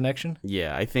think there's a connection?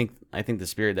 Yeah, I think the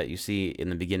spirit that you see in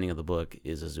the beginning of the book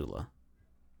is Azula.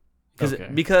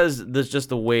 Because there's just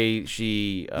the way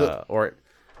she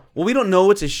we don't know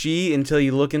it's a she until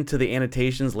you look into the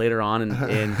annotations later on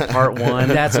in part 1.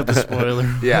 That's what the spoiler.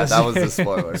 Yeah, that was the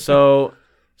spoiler.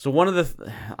 So one of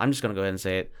the I'm just gonna go ahead and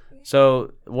say it.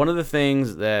 So one of the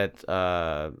things that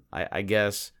I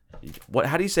guess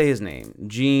how do you say his name?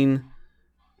 Jean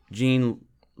Luen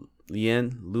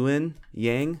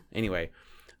Yang. Anyway,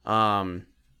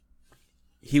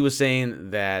 he was saying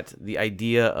that the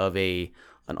idea of an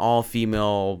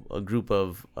all-female group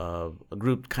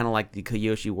kind of like the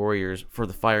Kyoshi Warriors for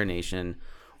the Fire Nation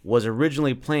was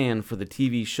originally planned for the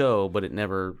TV show, but it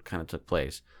never kind of took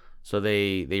place. So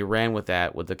they ran with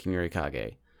that with the Kamiri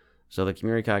Kage. So the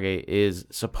Kamiri Kage is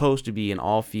supposed to be an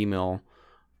all-female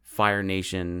Fire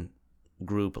Nation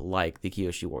group like the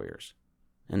Kyoshi Warriors.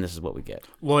 And this is what we get.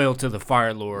 Loyal to the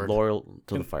Fire Lord. Loyal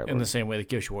to the Fire Lord. In the same way the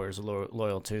Kyoshi Warriors are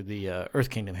loyal to the Earth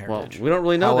Kingdom heritage. Well, we don't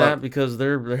really know that because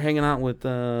they're hanging out with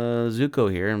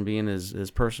Zuko here and being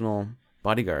his personal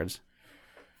bodyguards.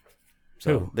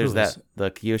 So there's that,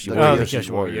 the Kyoshi Warriors. The Kyoshi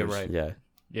Warriors. Yeah, right. Yeah.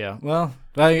 Yeah. Well,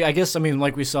 I guess,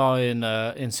 like we saw in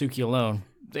Suki Alone,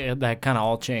 that kind of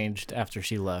all changed after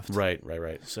she left. Right.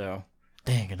 So,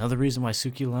 dang, another reason why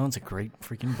Suki Alone's a great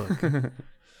freaking book.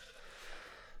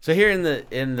 So here in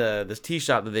this tea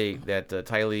shop that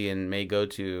Ty Lee and May go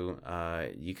to,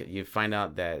 you find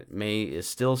out that May is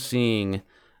still seeing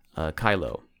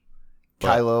Kylo.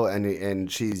 Kylo,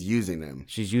 and she's using him.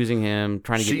 She's using him,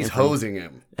 trying to get. She's hosing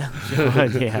him.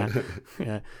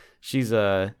 Yeah. She's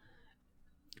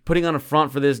putting on a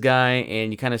front for this guy,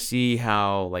 and you kind of see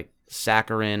how like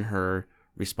saccharine her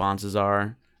responses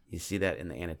are. You see that in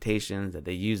the annotations that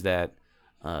they use that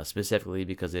specifically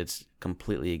because it's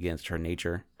completely against her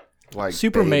nature. Like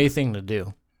super May thing to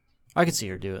do. I could see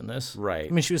her doing this. Right.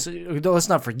 She was. Let's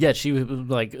not forget, she was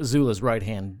like Zula's right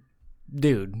hand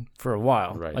dude for a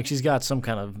while. Right. Like she's got some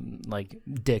kind of like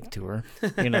dick to her.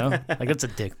 Like that's a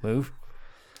dick move.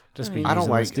 Just be. I don't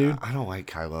like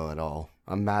Kylo at all.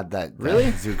 I'm mad that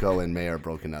Zuko and May are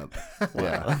broken up.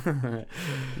 Yeah.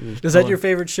 Is that your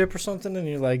favorite ship or something? And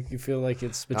you feel like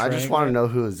it's betraying? I just want to know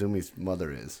who Azumi's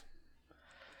mother is.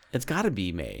 It's got to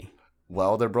be May.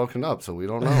 Well, they're broken up, so we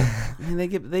don't know.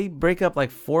 They break up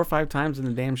like 4 or 5 times in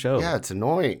the damn show. Yeah, it's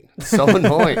annoying. It's so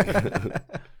annoying.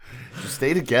 Just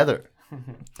stay together.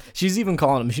 She's even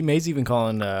calling him. May's even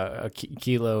calling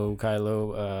Kylo,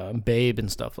 babe and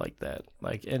stuff like that.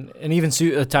 Like, and even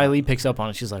Ty Lee picks up on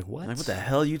it. She's like, "What? Like, what the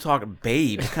hell are you talking,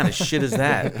 babe? What kind of shit is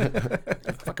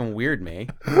that? Fucking weird, May.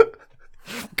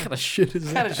 What kind of shit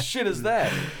is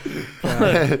that?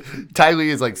 Ty Lee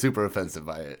is like super offensive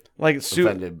by it. Like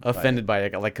offended by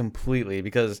it, like completely,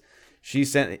 because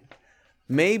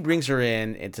May brings her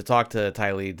in and to talk to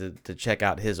Ty Lee to check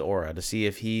out his aura to see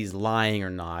if he's lying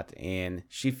or not, and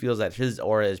she feels that his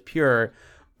aura is pure,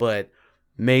 but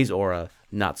May's aura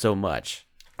not so much.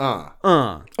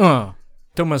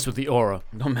 Don't mess with the aura.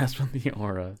 Don't mess with the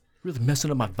aura. Really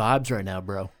messing up my vibes right now,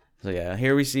 bro. So yeah,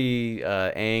 here we see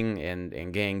Aang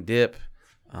and gang dip,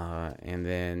 and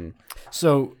then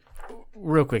So,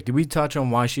 real quick, did we touch on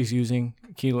why she's using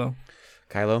Kylo?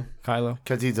 Kylo,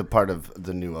 Because he's a part of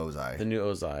the new Ozai. the new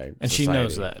Ozai, And she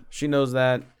knows that. She knows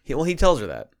that. He tells her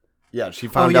that. Yeah, she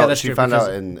found yeah, out. that's She true, found out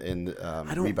because- in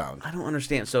Rebound. I don't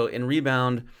understand. So in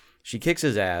Rebound, she kicks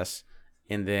his ass,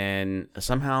 and then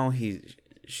somehow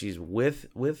she's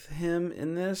with him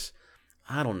in this.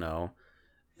 I don't know.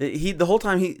 The whole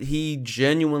time he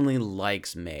genuinely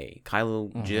likes May.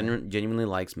 Kylo genuinely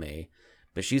likes May,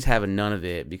 but she's having none of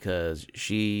it because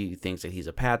she thinks that he's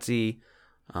a patsy.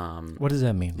 What does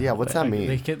that mean? Yeah, what's that mean?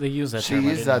 They use that She term.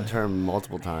 used that term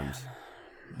multiple times.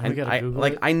 We gotta Google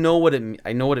it. I know what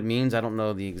it means. I don't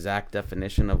know the exact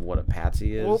definition of what a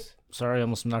patsy is. Oh, sorry, I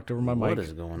almost knocked over my mic. What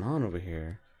is going on over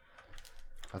here?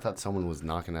 I thought someone was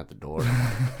knocking at the door.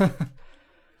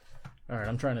 All right,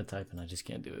 I'm trying to type and I just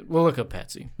can't do it. We'll look up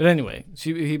Patsy. But anyway,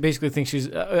 he basically thinks she's.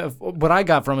 What I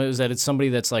got from it is that it's somebody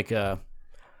that's like a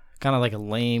kind of like a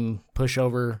lame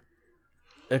pushover.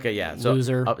 Okay, yeah. So,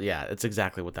 Loser. Yeah, it's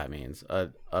exactly what that means.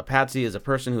 A patsy is a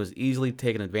person who is easily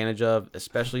taken advantage of,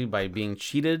 especially by being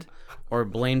cheated or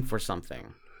blamed for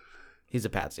something. He's a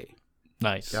patsy.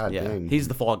 Nice. God Yeah, dang. he's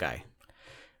the fall guy.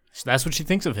 So that's what she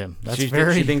thinks of him. That's She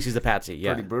thinks he's a patsy.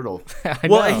 Yeah. Pretty brutal. I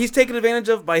Well, know. he's taken advantage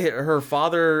of by her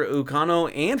father Ukano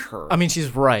and her. I mean,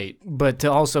 she's right, but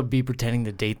to also be pretending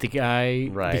to date the guy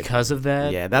Right. because of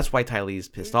that. yeah, that's why Ty Lee's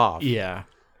pissed off. Yeah.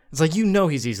 It's like,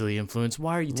 he's easily influenced.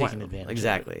 Why are you taking advantage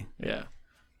Exactly. of it? Yeah.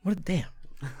 What a damn.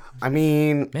 I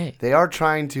mean, May. they are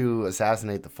trying to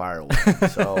assassinate the Firewall.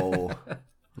 So,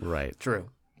 Right. True.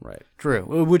 Right. True.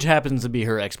 Which happens to be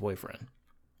her ex-boyfriend,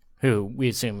 who we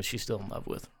assume she's still in love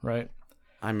with, right?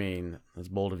 I mean, that's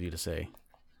bold of you to say.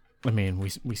 I mean,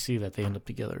 we see that they end up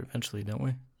together eventually, don't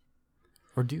we?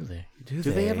 Or do they? Do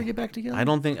they ever get back together? I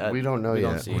don't think we don't know we yet.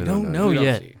 Don't see. We We don't don't know. know We don't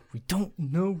yet. see. We don't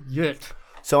know yet.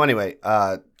 so anyway,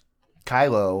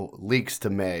 Kylo leaks to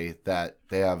May that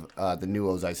they have the new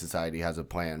Ozai Society has a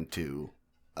plan to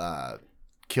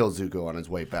kill Zuko on his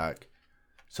way back.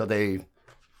 So they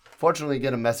fortunately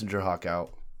get a messenger hawk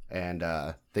out, and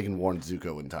they can warn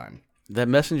Zuko in time. That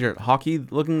messenger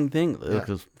hockey-looking thing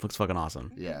looks fucking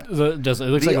awesome. Yeah, It looks the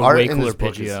like a art way in cooler this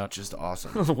book is Pidgeot. just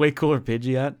awesome. It's a way cooler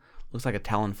Pidgeot. Looks like a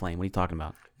Talon Flame. What are you talking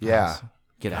about? Yeah,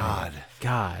 Get out of here.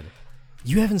 God.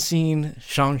 You haven't seen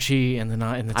Shang-Chi and the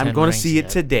Ten I'm going to Rings see it yet.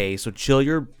 today, so chill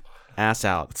your ass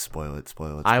out. spoil it.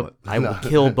 I will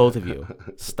kill both of you.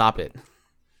 Stop it.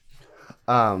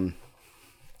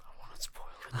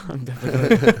 I'm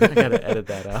definitely I gotta edit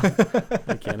that out.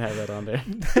 I can't have that on there.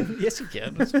 Yes, you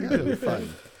can. It'll be fun.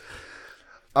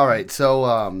 All right, so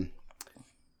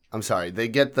I'm sorry. They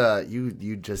get the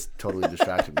you just totally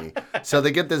distracted me. So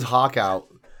they get this hawk out,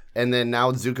 and then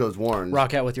now Zuko's warned.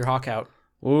 Rock out with your hawk out.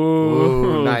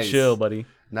 Ooh, nice. Chill, buddy.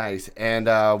 Nice,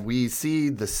 and we see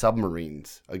the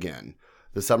submarines again.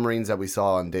 The submarines that we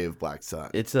saw on Day of Black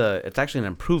Sun. It's actually an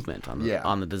improvement on the Yeah.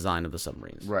 on the design of the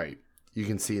submarines. Right. You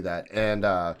can see that. And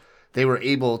they were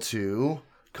able to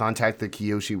contact the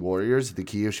Kyoshi Warriors. The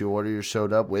Kyoshi Warriors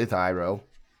showed up with Iroh.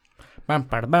 Bam,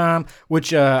 bada, bam,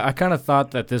 which I kind of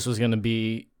thought that this was going to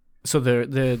be. So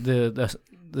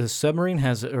the submarine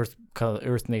has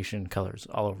Earth Nation colors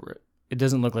all over it. It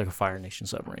doesn't look like a Fire Nation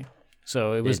submarine.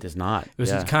 So it Does not. It was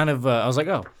Yeah. kind of. I was like,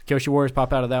 oh, Kyoshi Warriors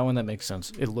pop out of that one. That makes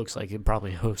sense. It looks like it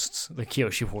probably hosts the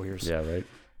Kyoshi Warriors. Yeah, right.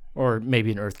 Or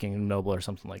maybe an Earth King Noble or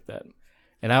something like that.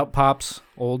 And out pops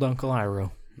old Uncle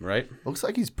Iroh. Right. Looks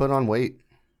like he's put on weight.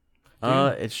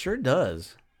 It sure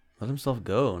does. Let himself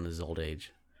go in his old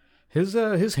age. His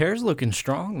hair's looking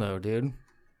strong though, dude.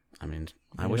 I mean,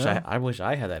 You I wish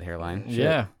I had that hairline. Shit.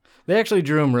 Yeah. They actually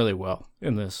drew him really well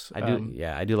in this. I do.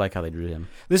 I do like how they drew him.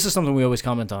 This is something we always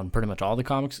comment on pretty much all the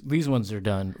comics. These ones are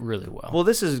done really well. Well,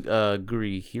 this is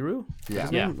Guri Hiru. Yeah.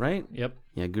 Yeah. Right. Yep.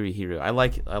 Yeah, Guri Hiru. I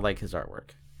like his artwork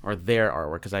or their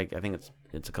artwork because I think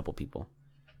it's a couple people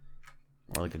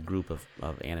or like a group of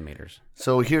animators.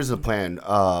 So here's the plan.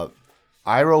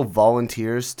 Iroh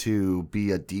volunteers to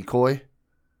be a decoy.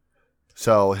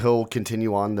 So he'll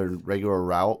continue on the regular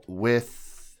route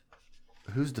with...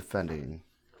 Who's defending?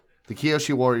 The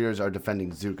Kyoshi Warriors are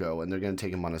defending Zuko, and they're going to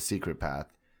take him on a secret path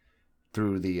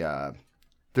through the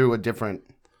through a different...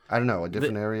 I don't know, a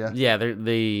different area? Yeah,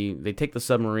 they take the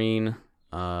submarine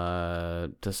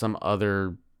to some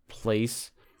other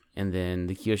place, and then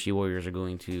the Kyoshi Warriors are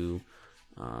going to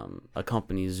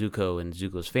accompany Zuko and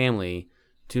Zuko's family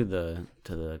to the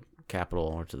capital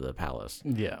or to the palace.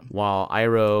 Yeah. While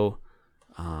Iroh,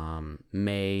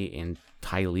 May, and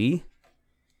Ty Lee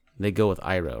they go with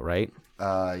Iroh, right?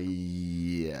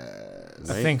 Yes.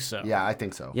 I think so. Yeah, I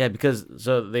think so. Yeah, because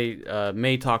so they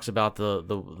May talks about the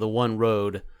one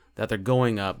road that they're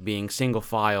going up being single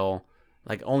file,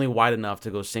 like only wide enough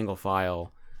to go single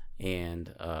file,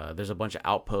 and there's a bunch of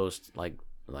outposts like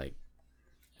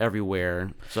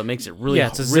everywhere, so it makes it really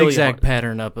it's a really zigzag hard,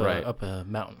 pattern up a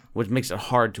mountain, which makes it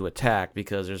hard to attack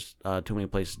because there's too many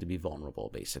places to be vulnerable,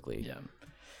 basically. Yeah.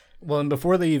 Well, and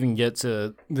before they even get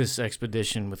to this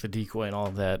expedition with the decoy and all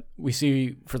of that, we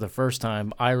see for the first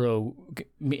time Iroh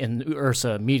and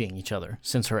Ursa meeting each other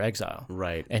since her exile.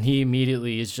 Right. And he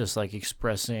immediately is just like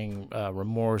expressing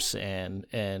remorse and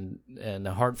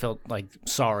a heartfelt like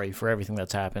sorry for everything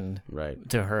that's happened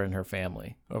to her and her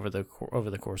family over the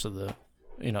course of the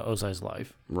Ozai's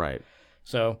life. Right.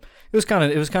 So it was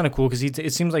kind of cool because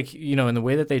it seems like in the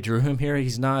way that they drew him here,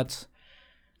 he's not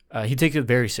he takes it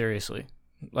very seriously.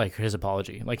 Like his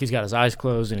apology, like he's got his eyes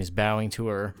closed and he's bowing to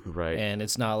her, right? And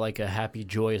it's not like a happy,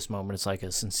 joyous moment. It's like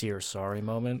a sincere sorry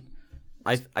moment.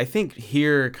 I think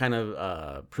here kind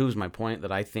of proves my point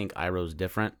that I think Iroh's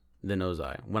different than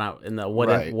Ozai. When in the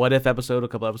what if episode a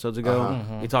couple episodes ago,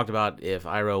 he talked about if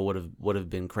Iroh would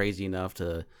have been crazy enough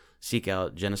to seek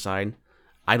out genocide.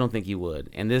 I don't think he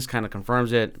would, and this kind of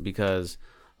confirms it because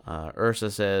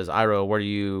Ursa says, Iroh, what are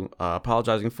you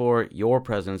apologizing for? Your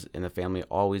presence in the family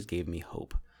always gave me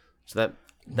hope. So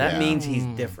that means he's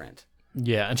different.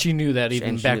 Yeah, and she knew that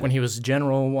even back when he was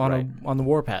general on the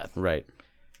warpath. Right.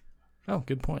 Oh,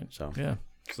 good point. So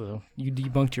So you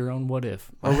debunked your own what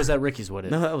if. Or was that Ricky's what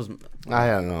if? No, that was...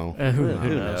 I don't know.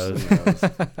 Who knows?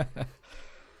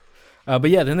 But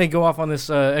yeah, then they go off on this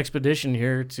expedition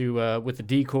here to with the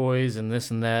decoys and this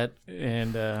and that,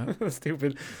 and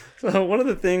stupid. So one of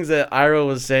the things that Iroh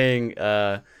was saying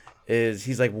is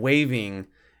he's like waving.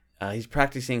 He's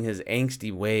practicing his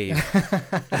angsty wave.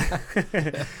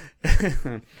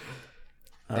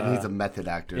 And he's a method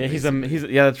actor.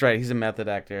 Yeah, that's right. He's a method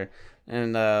actor.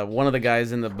 And one of the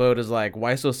guys in the boat is like,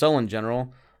 "Why so sullen,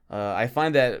 General? I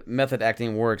find that method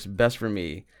acting works best for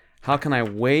me. How can I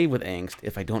wave with angst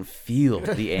if I don't feel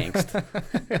the angst?"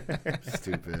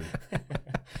 Stupid.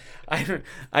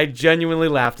 I genuinely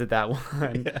laughed at that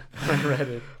one. Yeah. I read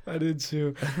it. I did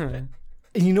too.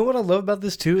 And you know what I love about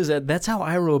this too is that's how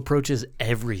Iroh approaches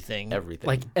everything. Everything.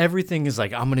 Like everything is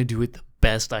like, I'm gonna do it the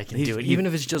best I can do it, even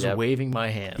if it's just waving my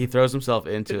hand. He throws himself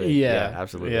into it. Yeah,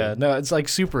 absolutely. Yeah, no, it's like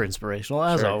super inspirational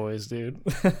as always, dude.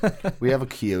 We have a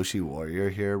Kyoshi warrior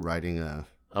here riding a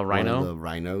rhino. One of the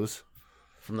rhinos.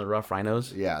 From the rough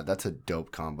rhinos? Yeah, that's a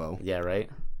dope combo. Yeah, right?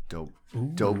 Dope.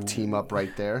 Ooh. Dope team up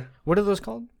right there. What are those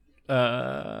called?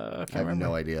 I have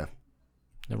no idea.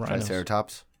 The rhinos.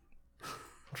 Triceratops?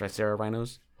 Tricera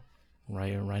rhinos?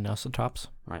 Rhinocerops?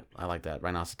 Right, I like that.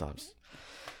 Rhinocerops.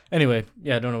 Anyway,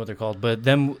 yeah, I don't know what they're called, but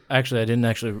them, actually, I didn't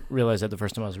actually realize that the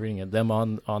first time I was reading it. Them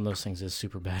on those things is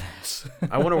super badass.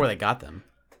 I wonder where they got them.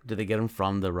 Did they get them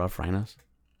from the rough rhinos?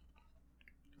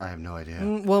 I have no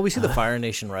idea. Well, we see the Fire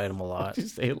Nation ride them a lot.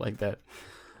 Just say it like that.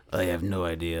 I have no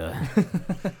idea.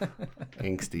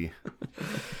 Angsty.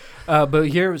 But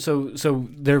here, so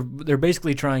they're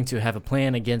basically trying to have a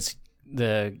plan against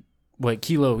what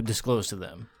Kilo disclosed to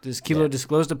them. Kilo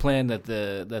disclosed a plan that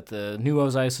the new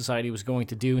Ozai Society was going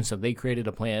to do, and so they created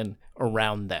a plan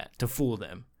around that to fool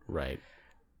them. Right.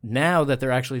 Now that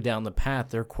they're actually down the path,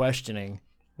 they're questioning,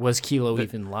 was Kilo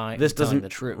even lying? This telling the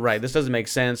truth? Right. This doesn't make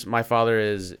sense. My father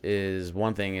is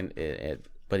one thing,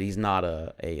 but he's not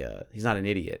he's not an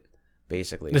idiot.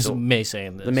 Basically, this is May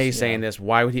saying this. The May saying this.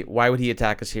 Why would he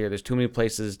attack us here? There's too many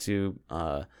places to,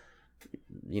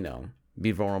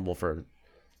 be vulnerable for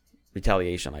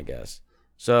retaliation, I guess.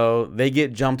 So they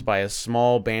get jumped by a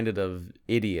small bandit of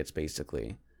idiots,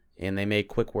 basically, and they make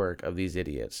quick work of these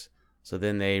idiots. So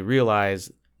then they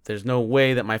realize there's no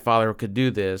way that my father could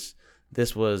do this.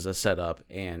 This was a setup,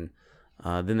 and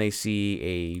then they see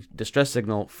a distress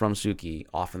signal from Suki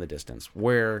off in the distance,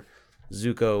 where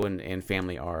Zuko and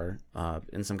family are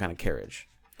in some kind of carriage.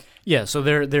 Yeah, so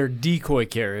their decoy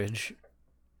carriage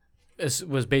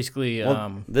was basically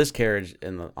this carriage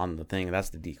on the thing. That's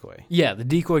the decoy. Yeah, the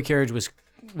decoy carriage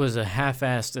was a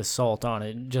half-assed assault on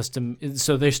it,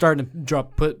 so they're starting to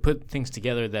put things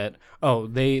together that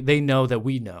they know that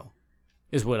we know.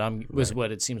 Is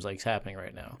what it seems like is happening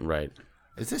right now. Right.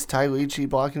 Is this Ty Lee she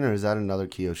blocking, or is that another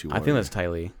Kyoshi warrior? I think that's Ty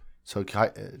Lee.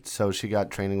 So she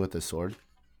got training with the sword?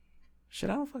 Shit,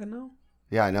 I don't fucking know.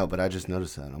 Yeah, I know, but I just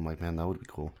noticed that. I'm like, man, that would be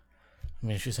cool. I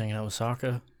mean, she's hanging out with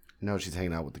Sokka. No, she's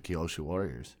hanging out with the Kyoshi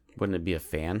warriors. Wouldn't it be a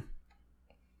fan?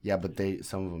 Yeah, but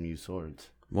some of them use swords.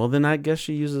 Well, then I guess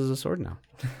she uses a sword now.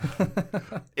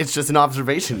 It's just an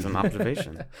observation. It's an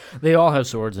observation. They all have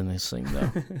swords in this thing,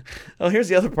 though. Oh, here's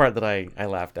the other part that I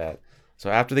laughed at. So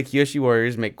after the Kyoshi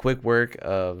warriors make quick work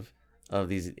of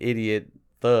these idiot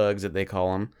thugs that they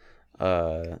call them,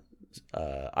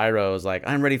 Iroh is like,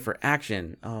 I'm ready for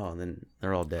action. Oh, and then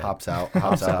they're all dead. Hops out,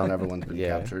 and everyone's been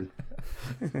captured.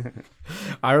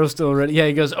 Iroh's still ready. Yeah,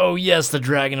 he goes, oh, yes, the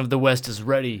Dragon of the West is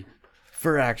ready.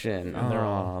 For action. And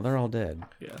they're all dead.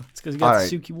 Yeah. It's because you got All the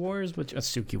Suki Warriors,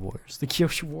 the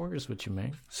Kyoshi Warriors, what you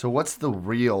mean. So what's the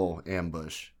real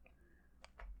ambush?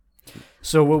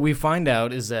 So what we find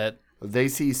out is that They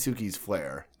see Suki's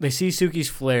flare. they see Suki's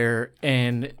flare,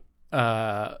 and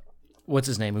what's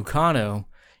his name? Ukano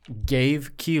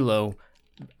gave Kilo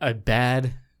a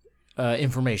bad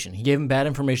information. He gave him bad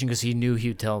information because he knew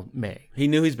he'd tell May. He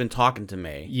knew he's been talking to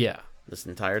May Yeah. this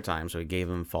entire time, so he gave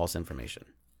him false information.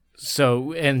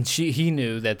 So, and he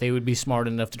knew that they would be smart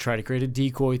enough to try to create a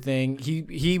decoy thing.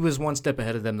 He was one step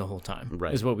ahead of them the whole time,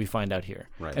 Right. is what we find out here.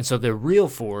 Right. And so the real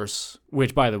force,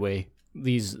 which, by the way,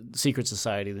 these secret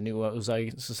society, the new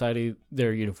Ozai society,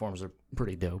 their uniforms are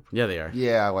pretty dope. Yeah, they are.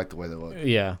 Yeah, I like the way they look.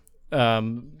 Yeah.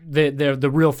 They're the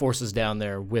real force is down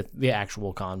there with the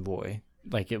actual convoy,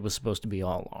 like it was supposed to be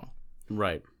all along.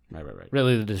 Right.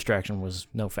 Really, the distraction was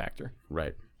no factor.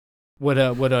 Right. What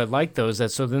I like though is that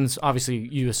so then obviously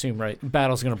you assume right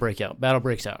battle's gonna break out. Battle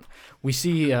breaks out. We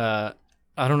see I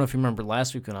don't know if you remember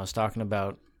last week when I was talking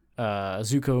about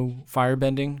Zuko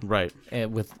firebending, Right.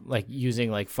 and with like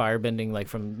using like firebending like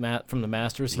from the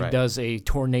masters. He Right. does a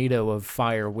tornado of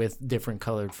fire with different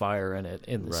colored fire in it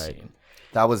in the Right. scene.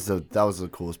 That was the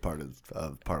coolest part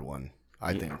of part one,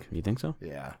 I think. You think so?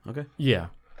 Yeah. Okay. Yeah.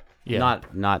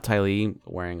 Not Ty Lee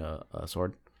wearing a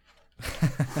sword.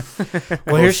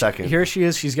 Well, Second. here she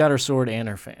is. She's got her sword and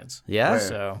her fans. Yeah. Where?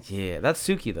 So Yeah, that's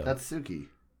Suki though. That's Suki.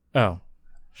 oh,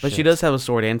 But she shit. does have a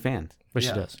sword and fans. But she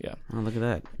Yeah. does, yeah. Oh, look at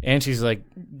that. And she's like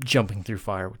jumping through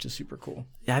fire, which is super cool.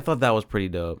 Yeah, I thought that was pretty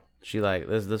dope. She like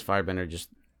this firebender just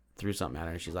threw something at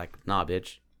her, and she's like, "Nah,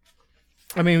 bitch."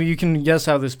 I mean, you can guess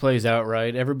how this plays out,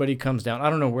 right? Everybody comes down. I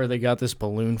don't know where they got this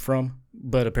balloon from,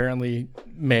 but apparently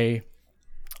May,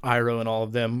 Iroh, and all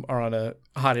of them are on a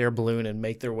hot air balloon and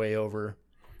make their way over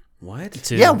What?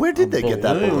 to Yeah, where did they get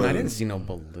that balloon? I didn't see no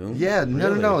balloon. Yeah,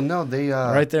 Really? no. They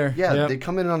right there. Yeah, Yep. they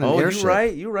come in on an Oh,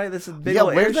 airship. you're right. This is a big Yeah,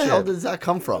 old where airship. the hell does that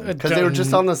come from? Because they were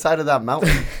just on the side of that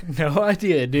mountain. No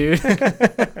idea, dude.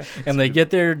 And they get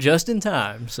there just in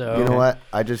time. So You know what?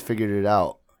 I just figured it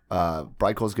out.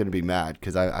 Brightcole's going to be mad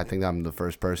because I think I'm the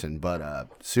first person, but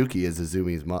Suki is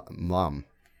Azumi's mom.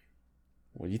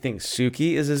 Well, you think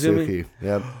Suki is Azumi? Suki.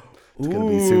 Yep. It's going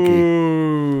to be Suki.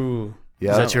 Ooh.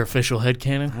 Yeah. Is that your official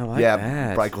headcanon? I like Yeah,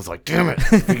 that. Brightcole's like, damn it,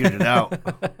 figured it out.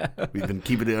 We've been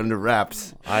keeping it under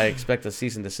wraps. I expect a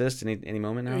cease and desist any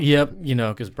moment now. Yep, you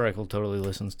know, because Breckle totally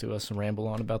listens to us and ramble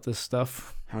on about this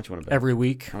stuff How much you want to bet? every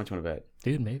week. How much you want to bet?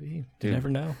 Dude, maybe. Dude. You never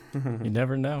know. You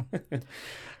never know.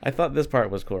 I thought this part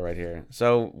was cool right here.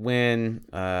 So when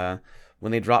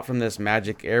they drop from this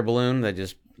magic air balloon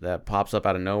that pops up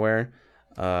out of nowhere,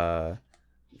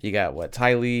 you got what?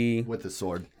 Ty Lee With the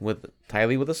sword. with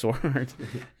a sword,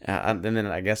 and then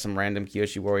I guess some random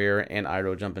Kyoshi warrior and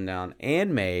Iroh jumping down,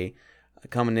 and May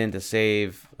coming in to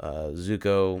save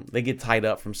Zuko. They get tied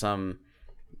up from some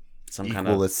kind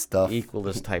of Equalist stuff.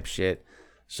 equalist type shit.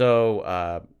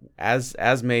 So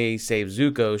as May saves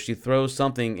Zuko, she throws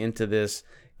something into this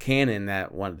cannon that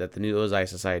the new Ozai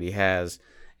Society has,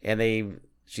 and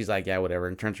she's like, yeah, whatever,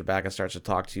 and turns her back and starts to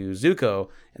talk to Zuko,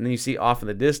 and then you see off in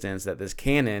the distance that this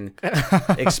cannon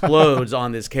explodes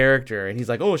on this character, and he's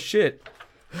like, oh shit.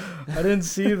 I didn't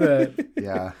see that.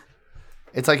 Yeah.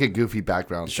 It's like a goofy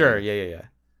background. Sure, thing. yeah.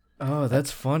 Oh,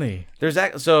 that's funny. There's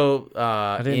that. So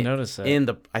I didn't notice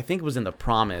that. I think it was in the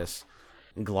Promise,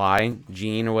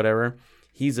 Gene or whatever.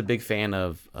 He's a big fan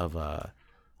of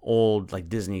old like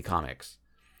Disney comics.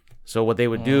 So what they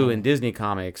would do in Disney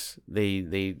comics,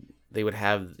 they would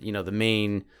have the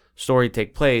main story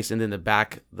take place, and then the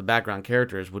background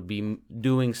characters would be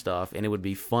doing stuff, and it would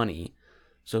be funny.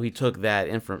 So he took that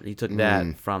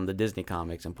that from the Disney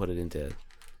comics and put it into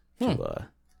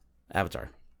Avatar.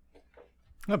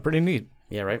 Oh, pretty neat.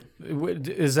 Yeah, right.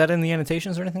 Is that in the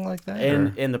annotations or anything like that?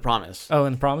 or? In the Promise. Oh,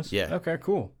 in the Promise? Yeah. Okay,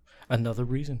 cool. Another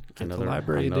reason. Get the Another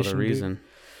library edition. reason. Dude.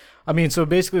 I mean, so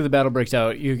basically the battle breaks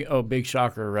out. Big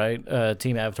shocker, right?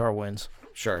 Team Avatar wins.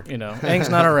 Sure. Aang's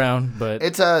not around, but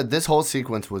It's this whole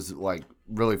sequence was like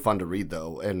really fun to read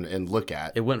though and look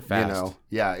at. It went fast.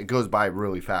 Yeah, it goes by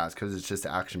really fast because it's just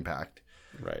action packed.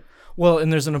 Right. well,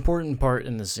 and there's an important part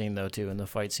in the scene though too, in the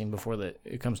fight scene before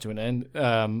it comes to an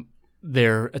end.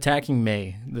 they're attacking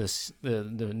May,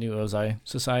 the new Ozai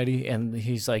society, and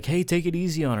he's like, "Hey, take it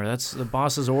easy on her. That's the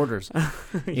boss's orders,"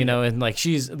 you know. And like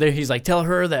she's there, he's like, "Tell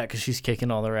her that," because she's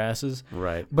kicking all their asses.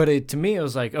 Right. But to me, it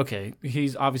was like, okay,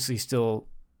 he's obviously still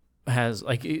has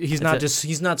like he's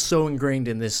not so ingrained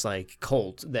in this like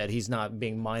cult that he's not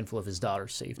being mindful of his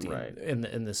daughter's safety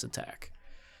in this attack.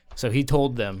 So he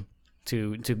told them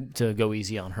to go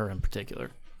easy on her in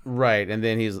particular. Right, and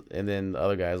then the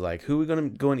other guy's like, "Who are we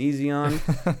going easy on?"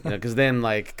 Because then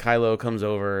like Kylo comes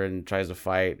over and tries to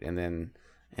fight, and then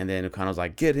Ukano's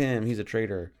like, "Get him! He's a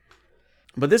traitor."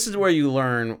 But this is where you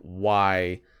learn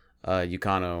why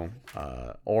Ukano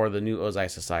or the new Ozai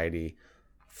Society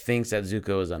thinks that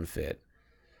Zuko is unfit.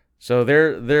 So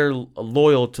they're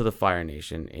loyal to the Fire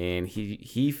Nation, and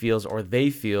he feels, or they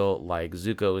feel, like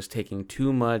Zuko is taking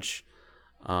too much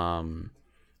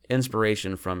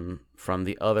inspiration from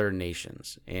the other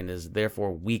nations and is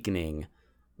therefore weakening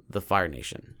the Fire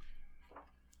Nation.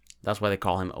 That's why they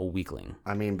call him a weakling.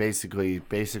 I mean, basically,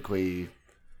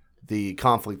 the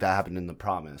conflict that happened in the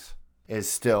Promise is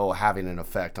still having an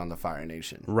effect on the Fire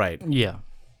Nation. Right. Yeah.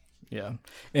 Yeah.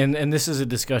 And this is a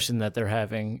discussion that they're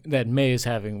having, that May is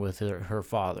having with her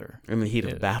father. In the heat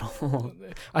of battle.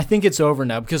 I think it's over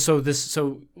now because so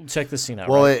check this scene out.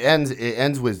 Well, right? it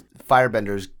ends with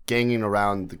firebenders ganging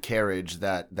around the carriage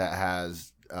that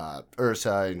has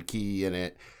Ursa and Ki in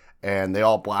it, and they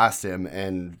all blast him,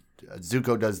 and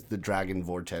Zuko does the dragon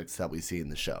vortex that we see in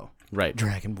the show. Right.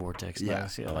 Dragon vortex. Yeah,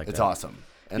 Nice. Yeah, I like it's that. awesome.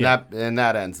 And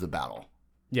that ends the battle.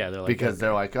 Yeah, they're like, because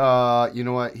they're like, you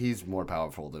know what? He's more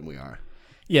powerful than we are.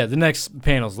 Yeah, the next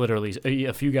panel's literally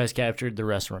a few guys captured, the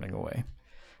rest running away.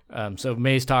 So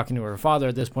May's talking to her father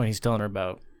at this point. He's telling her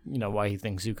about, why he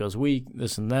thinks Zuko's weak,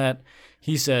 this and that.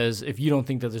 He says, if you don't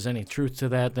think that there's any truth to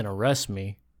that, then arrest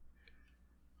me.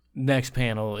 Next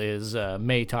panel is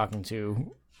May talking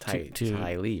to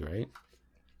Ty Lee, right?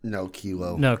 No,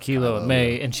 Kilo. No, Kilo and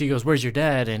May. And she goes, where's your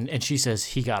dad? And she says,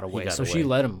 he got away.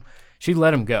 She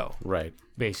let him go. Right.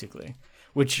 Basically.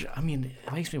 Which, I mean,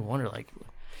 it makes me wonder, like,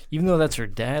 even though that's her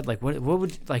dad, like, what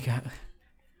would, like,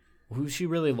 who's she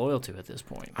really loyal to at this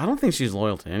point? I don't think she's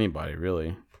loyal to anybody,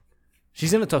 really.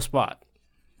 She's in a tough spot.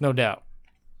 No doubt.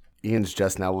 Ian's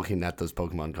just now looking at those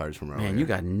Pokemon cards from earlier. Man, you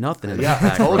got nothing in the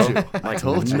I told you. I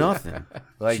told you. Nothing.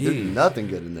 Like, there's nothing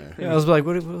good in there. Yeah, I was like,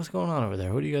 what's going on over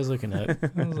there? What are you guys looking at?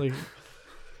 I was like,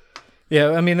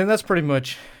 yeah, I mean, and that's pretty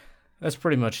much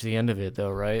the end of it, though,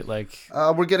 right? Like,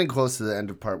 we're getting close to the end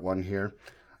of part 1 here.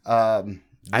 I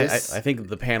think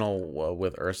the panel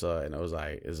with Ursa and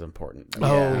Ozai is important.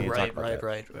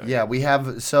 Right. Yeah, we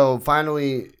have, so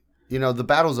finally, the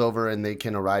battle's over and they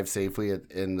can arrive safely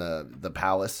in the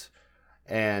palace.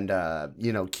 And,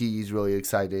 Ki's really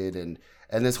excited. And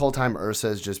this whole time Ursa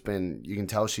has just been, you can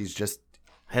tell she's just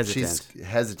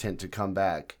hesitant to come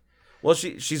back. Well,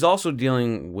 she's also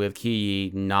dealing with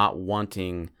Ki not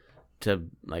wanting to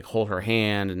like hold her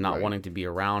hand and not wanting to be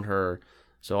around her.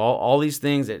 So all these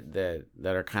things that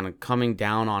are kind of coming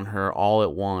down on her all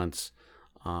at once.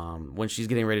 When she's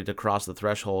getting ready to cross the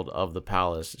threshold of the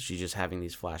palace, she's just having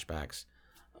these flashbacks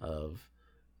of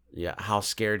how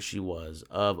scared she was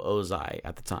of Ozai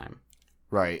at the time.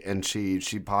 Right, and she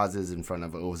pauses in front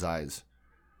of Ozai's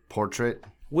portrait.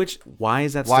 Why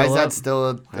is that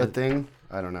still a thing?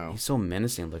 I don't know. He's so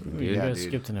menacing looking, dude. You guys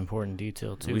skipped an important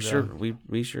detail too.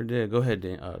 We sure did. Go ahead,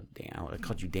 Dan. I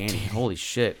called you Danny. Holy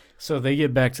shit. So they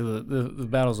get back to the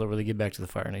battle's over. They get back to the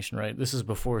Fire Nation, right? This is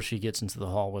before she gets into the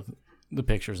hall with the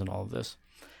pictures and all of this.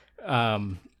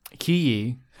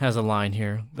 Ki has a line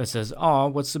here that says, "Aw,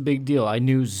 what's the big deal? I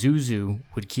knew Zuzu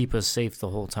would keep us safe the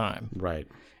whole time." Right.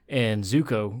 And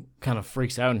Zuko kind of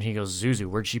freaks out and he goes, "Zuzu,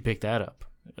 where'd she pick that up?"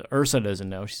 Ursa doesn't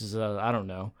know. She says, "I don't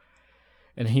know."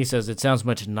 And he says, "It sounds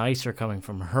much nicer coming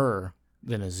from her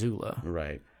than Azula."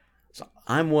 Right. So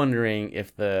I'm wondering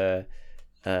if the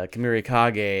Kamiri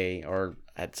Kage or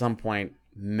at some point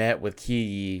met with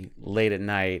Ki late at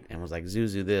night and was like,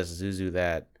 Zuzu this, Zuzu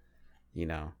that,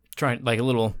 Trying like a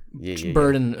little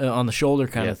burden on the shoulder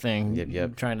kind of thing.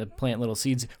 Yep. Trying to plant little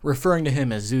seeds, referring to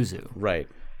him as Zuzu. Right.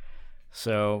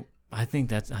 So I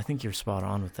think you're spot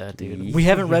on with that, dude. We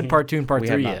haven't read part 2 and part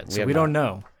 3 yet, so we don't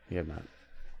know. We have not.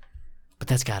 But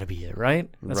that's got to be it, right?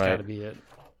 That's got to be it.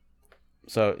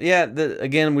 So yeah,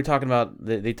 again, we're talking about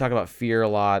they talk about fear a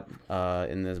lot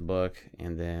in this book,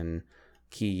 and then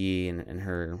Ki and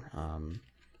her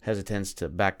hesitance to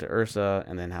back to Ursa,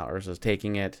 and then how Ursa's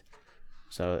taking it.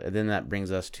 So then that brings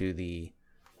us to the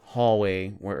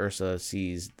hallway where Ursa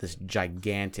sees this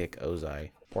gigantic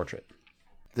Ozai portrait.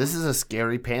 This is a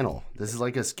scary panel. This is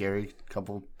like a scary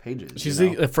couple pages. She's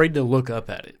afraid to look up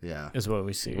at it. Yeah, is what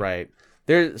we see. Right.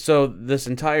 So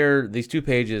these 2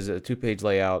 pages, a 2-page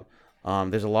layout.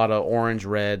 There's a lot of orange,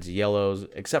 reds, yellows,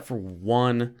 except for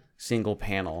one single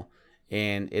panel,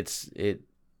 and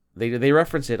they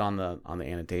reference it on the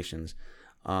annotations,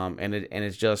 and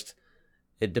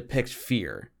it depicts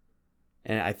fear,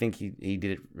 and I think he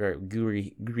did it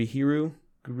very Gurihiru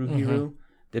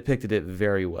depicted it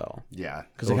very well. Yeah,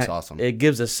 because it looks awesome. It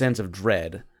gives a sense of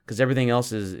dread because everything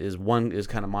else is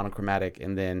kind of monochromatic,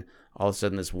 and then all of a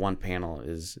sudden this one panel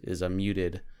is a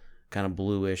muted, kind of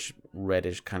bluish,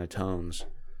 reddish kind of tones.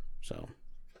 So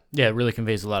yeah, it really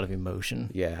conveys a lot of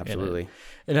emotion. Yeah, absolutely.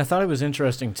 And I thought it was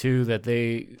interesting too that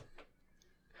the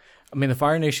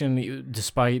Fire Nation,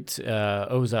 despite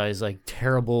Ozai's like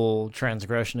terrible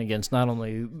transgression against not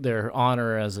only their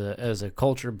honor as a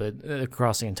culture, but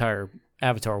across the entire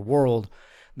Avatar world,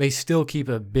 they still keep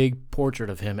a big portrait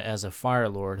of him as a Fire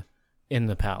Lord in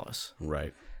the palace.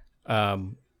 Right.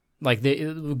 Like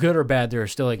they, good or bad, they're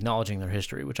still acknowledging their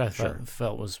history, which I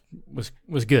felt was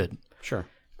good. Sure.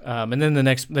 And then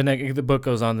the book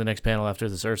goes on. The next panel after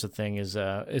this Ursa thing is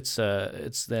it's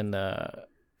then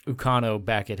Ukano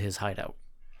back at his hideout,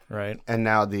 right? And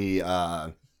now the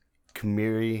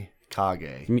Kamiri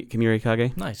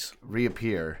Kage Nice.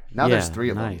 reappear. Now there's 3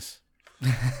 of them. Nice.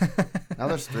 Now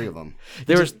there's 3 of them.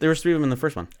 There was 3 of them in the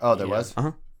first one. Oh, there was?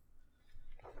 Uh-huh.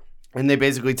 And they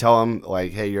basically tell him,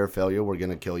 like, hey, you're a failure. We're going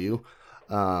to kill you.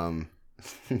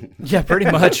 Yeah, pretty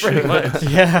much.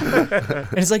 Yeah.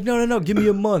 And it's like, no, give me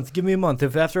a month.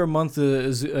 If after a month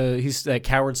he's that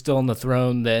coward still on the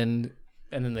throne, then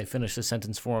they finish the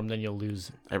sentence for him, then you'll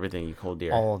lose everything you hold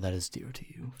dear. All that is dear to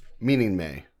you. Meaning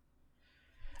May.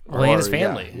 Well, and his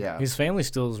family. Yeah. His family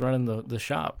still is running the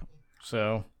shop.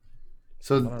 So I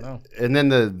don't know. And then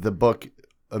the book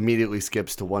immediately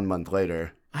skips to 1 month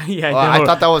later. Yeah, I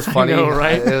thought that was funny. I know,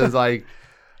 right? It was like,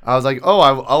 I was like,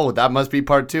 oh, that must be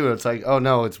part 2. And it's like, oh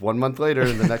no, it's 1 month later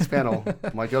in the next panel.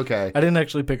 I'm like, okay. I didn't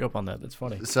actually pick up on that. That's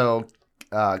funny. So,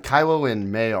 Kylo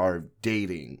and May are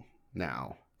dating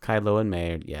now. Kylo and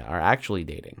May, are actually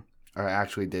dating. Are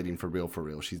actually dating for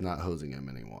real. She's not hosing him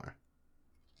anymore.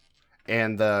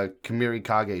 And the Kamiri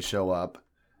Kage show up,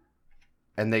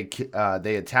 and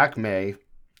they attack May,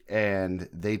 and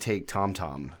they take Tom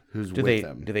Tom, who's with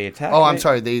them. Do they attack? Oh, I'm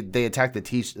sorry. They attack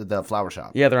the flower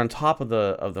shop. Yeah, they're on top of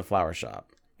the flower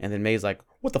shop, and then May's like,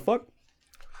 "What the fuck?"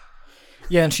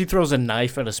 Yeah, and she throws a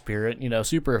knife at a spirit.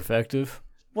 Super effective.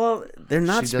 Well, they're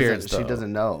not spirits. She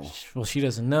doesn't know. Well, she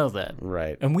doesn't know that,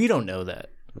 right? And we don't know that,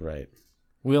 right?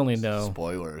 We only know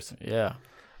spoilers. Yeah.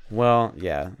 Well,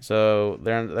 yeah. So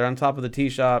they're on top of the tea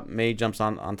shop. May jumps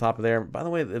on top of there. By the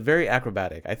way, very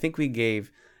acrobatic. I think we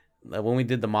gave when we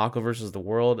did the Mako versus the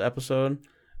World episode,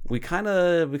 we kind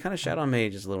of shat on May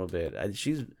just a little bit.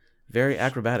 She's very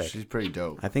acrobatic. She's pretty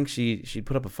dope. I think she'd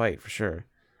put up a fight for sure.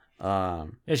 Yeah,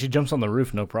 she jumps on the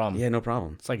roof, no problem. Yeah, no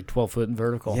problem. It's like a 12-foot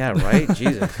vertical. Yeah, right.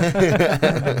 Jesus.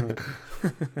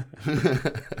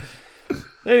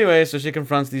 Anyway, so she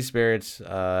confronts these spirits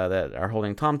that are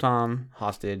holding Tom Tom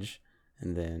hostage,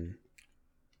 and then.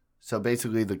 So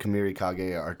basically, the Kamiri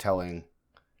Kage are telling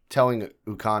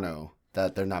Ukano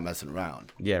that they're not messing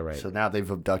around. Yeah, right. So now they've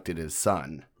abducted his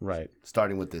son. Right.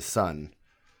 Starting with his son.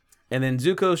 And then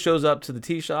Zuko shows up to the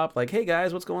tea shop, like, "Hey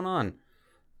guys, what's going on?"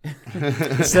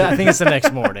 So I think it's the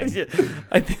next morning.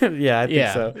 I think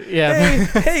so. Yeah.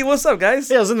 Hey, what's up, guys?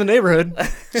 Yeah, I was in the neighborhood.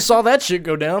 Saw that shit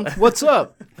go down. What's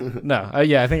up? No, I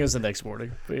think it was the next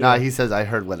morning. But, yeah. Nah, he says, "I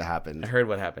heard what happened." I heard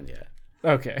what happened. Yeah.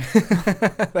 Okay.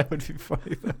 That would be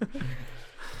funny though.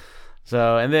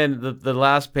 So, and then the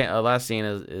last scene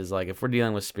is like, if we're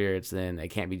dealing with spirits, then it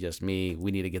can't be just me.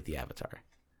 We need to get the Avatar.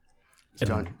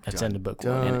 That's end of book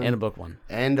one. End of book one.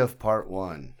 End of part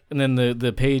 1. And then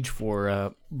the page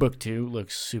for book 2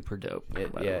 looks super dope.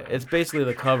 It's basically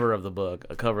the cover of the book,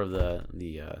 a cover of the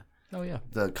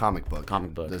the comic book,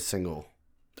 the single.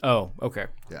 Oh, okay.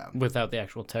 Yeah, without the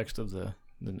actual text of the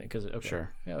because okay.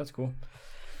 Sure. Yeah, that's cool.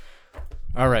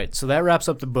 All right, so that wraps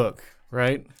up the book,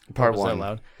 right? Part 1.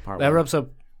 That wraps up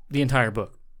the entire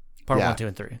book. Part 1, 2,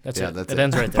 and 3. That's it. It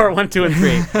ends right there. Part 1, 2, and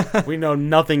 3. We know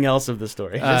nothing else of the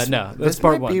story. No, this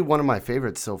part might 1. be one of my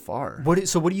favorites so far.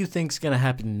 So what do you think's gonna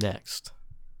happen next?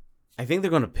 I think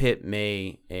they're going to pit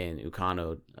May and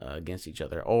Ukano against each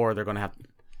other, or they're going to have.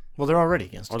 Well, they're already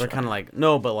against each other. Or they're kind of like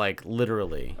but like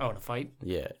literally. Oh, in a fight?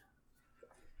 Yeah.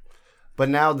 But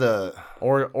now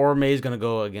or May's going to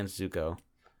go against Zuko,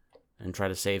 and try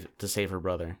to save her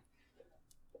brother.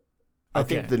 I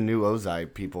think the new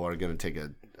Ozai people are going to take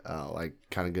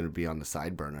kind of going to be on the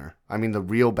side burner. I mean, the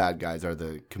real bad guys are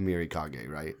the Kamiri Kage,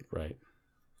 right? Right.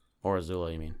 Or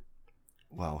Azula, you mean?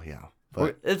 Well, yeah.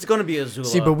 But It's going to be Azula.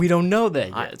 See, but we don't know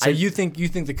that yet. So I- you think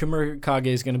the Kamikage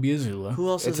is going to be Azula? Who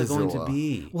else is it It's going to Azula.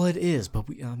 be? Well, it is, but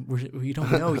we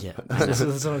don't know yet. That's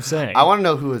what I'm saying. I want to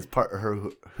know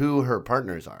who her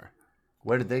partners are.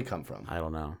 Where did they come from? I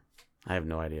don't know. I have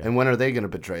no idea. And when are they going to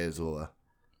betray Azula?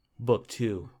 Book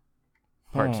 2.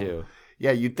 Part 2.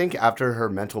 Yeah, you'd think after her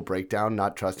mental breakdown,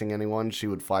 not trusting anyone, she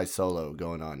would fly solo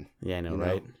going on. Yeah, I know, You know?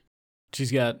 right?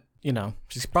 She's got,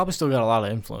 she's probably still got a lot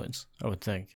of influence, I would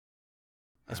think.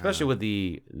 Especially with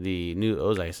the new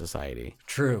Ozai society.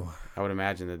 True. I would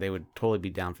imagine that they would totally be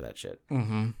down for that shit.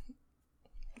 Mm-hmm.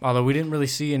 Although we didn't really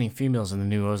see any females in the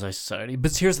new Ozai society.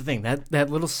 But here's the thing. That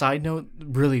little side note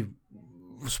really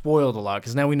spoiled a lot,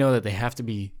 because now we know that they have to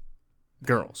be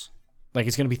girls. Like,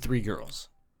 it's going to be 3 girls.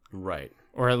 Right.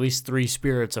 Or at least 3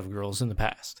 spirits of girls in the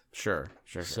past. Sure.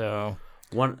 So,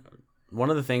 One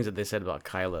of the things that they said about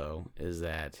Kylo is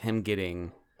that him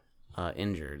getting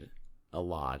injured a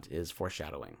lot is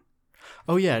foreshadowing.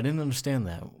 oh yeah, I didn't understand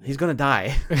that. He's gonna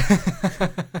die.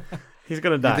 He's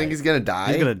gonna die. You think he's going to die?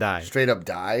 He's gonna die. Straight up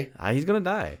die? He's gonna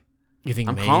die. You think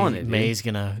I'm calling it, dude. May's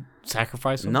going to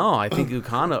sacrifice him? No, I think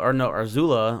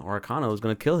Azula or Akano is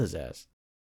gonna kill his ass.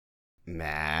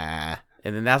 Nah.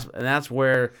 And then that's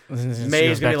where She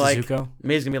May's goes gonna be back like, to Zuko?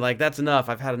 May's gonna be like, that's enough.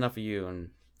 I've had enough of you, and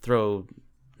throw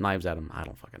knives at him. I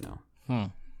don't fucking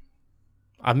know.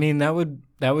 I mean, that would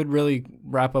really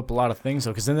wrap up a lot of things,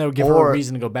 though, because then that would give her a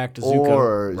reason to go back to Zuko.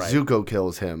 Or Right. Zuko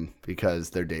kills him because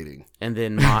they're dating. And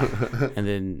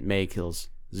then May kills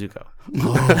Zuko.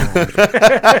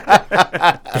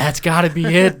 That's got to be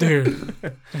it, dude.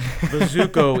 The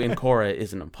Zuko in Korra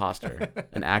is an imposter,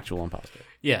 an actual imposter.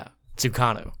 Yeah,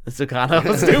 Tsukano. It's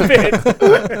Akano. Stupid.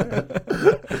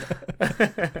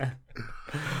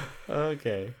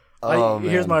 Okay. Oh,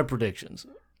 Here's man. my predictions.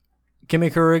 Kimi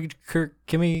Keurig?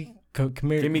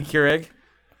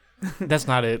 That's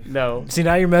not it. No. See,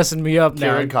 now you're messing me up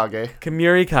now. Karen Kage.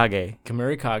 Kamiri Kage.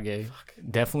 Kamikage.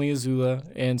 Definitely Azula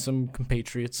and some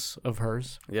compatriots of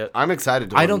hers. Yep. I'm excited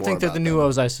to I learn don't more think they're the about new them.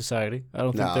 Ozai Society. I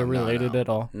don't think No, they're no, related no. at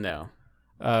all. No.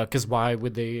 Because why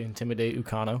would they intimidate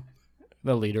Ukano,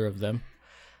 the leader of them?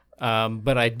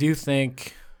 But I do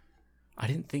think... I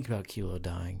didn't think about Kilo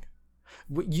dying.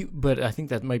 But I think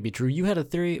that might be true. You had a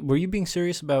theory. Were you being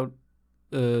serious about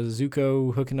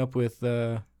Zuko hooking up with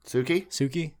Suki?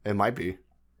 Suki? It might be.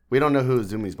 We don't know who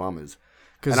Zumi's mom is.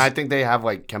 And I think they have,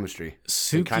 like, chemistry.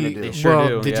 Suki, kinda do. They sure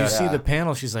do, did yeah. you see Yeah. the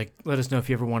panel? She's like, let us know if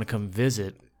you ever want to come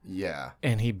visit. Yeah.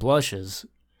 And he blushes.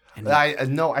 I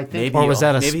think... Maybe Or was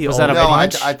that a maybe was that a no,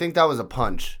 punch? I think that was a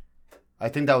punch. I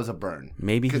think that was a burn.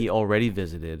 Maybe he already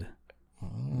visited.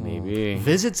 Maybe.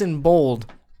 Visits in bold.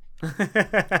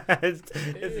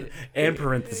 And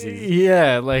parentheses.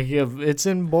 Yeah, like it's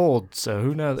in bold. So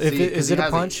who knows? See, Is it a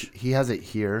punch? He has it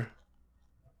here.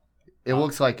 It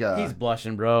looks like a... He's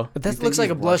blushing, bro. But You that think looks like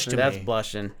he's a blush to That's me.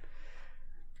 blushing.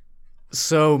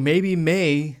 So maybe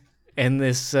May and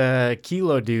this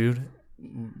Kilo dude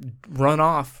run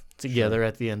off together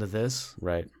at the end of this.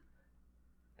 Right.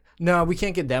 No, we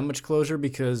can't get that much closure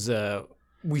because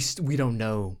we don't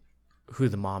know who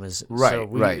the mom is. Right, so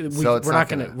right. So it's we're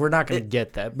not we're not gonna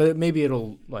get that, but maybe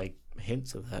it'll like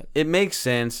hints of that. It makes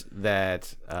sense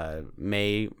that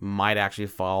May might actually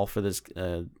fall for this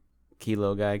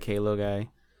Kilo guy.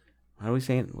 How are we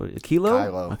saying? Kilo?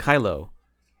 Kylo. Kylo.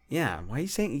 Yeah. Why are you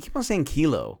saying? You keep on saying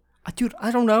Kilo. Dude, I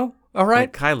don't know. All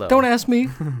right, Kylo. don't ask me.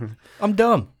 I'm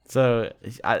dumb. So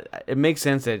it makes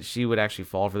sense that she would actually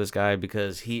fall for this guy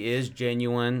because he is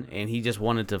genuine and he just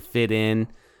wanted to fit in.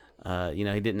 He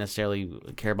didn't necessarily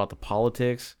care about the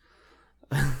politics.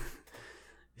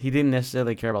 He didn't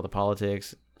necessarily care about the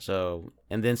politics. So,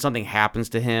 and then something happens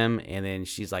to him, and then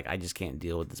she's like, I just can't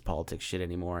deal with this politics shit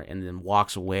anymore, and then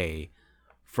walks away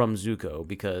from Zuko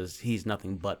because he's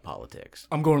nothing but politics.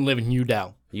 I'm going to live in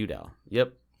Udao. Udao.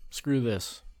 Yep. Screw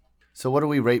this. So what do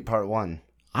we rate part 1?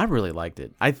 I really liked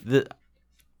it. I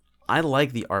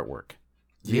like the artwork.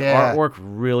 The Yeah. artwork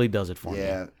really does it for me.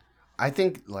 Yeah. I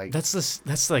think, like...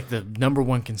 That's like the number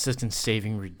one consistent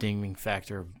saving redeeming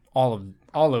factor of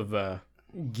all of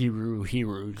Guru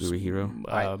Heroes. Guru Hero.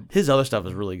 Uh, His other stuff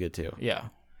is really good too. yeah.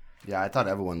 Yeah, I thought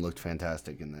everyone looked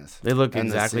fantastic in this. They look And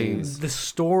the exactly scenes. The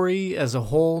story as a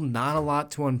whole, not a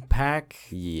lot to unpack.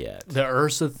 yet. The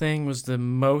Ursa thing was the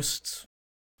most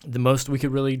we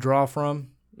could really draw from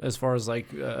as far as like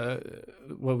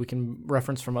what we can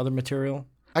reference from other material.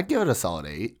 I'd give it a solid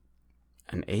 8.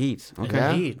 An 8. Okay.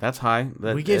 Yeah. 8. That's high.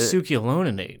 We gave Suki alone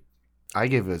an 8. I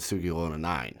gave it Suki alone a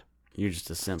 9. You're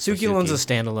just a simp. for Suki alone's a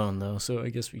standalone though, so I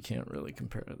guess we can't really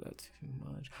compare that too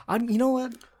much. You know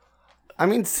what? I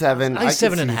mean 7. I could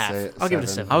 7.5. see I'll give it a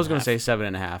 7. I was gonna say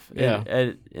 7.5. Yeah.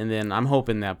 And then I'm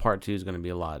hoping that part 2 is gonna be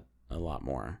a lot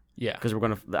more. Yeah. Because we're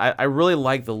gonna. I really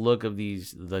like the look of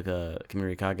these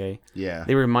Kimirikage. Yeah.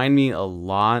 They remind me a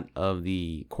lot of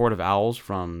the Court of Owls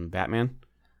from Batman.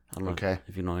 I don't know Okay.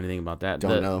 if you know anything about that.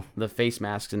 Don't know. The face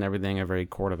masks and everything are very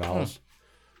Court of Owls.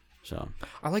 So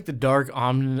I like the dark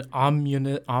ominous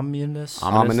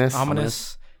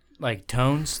like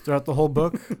tones throughout the whole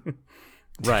book.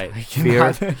 right, Like,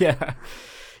 fear,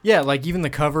 yeah. Like even the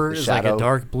cover is like shadow. a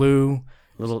dark blue.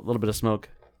 little bit of smoke.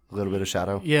 A little bit of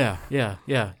shadow. Yeah.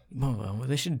 Well,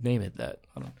 they should name it that.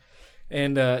 I don't.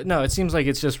 And no, it seems like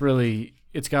it's just really.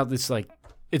 It's got this like.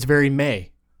 It's very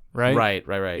May, right? Right.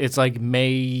 It's like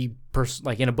May,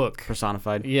 like in a book.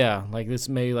 Personified. Yeah, like this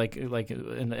May, like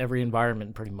in every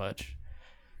environment, pretty much.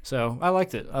 So I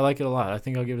liked it. I like it a lot. I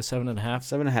think I'll give it a 7.5.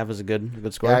 7.5 is a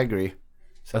good score. Yeah, I agree.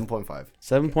 7.5.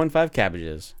 7.5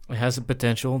 cabbages. It has the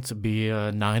potential to be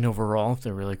a 9 overall if they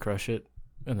really crush it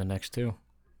in the next 2,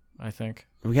 I think.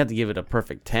 We had to give it a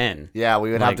perfect 10. Yeah,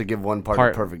 we would Like, have to give one part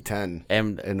a perfect 10.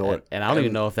 And I don't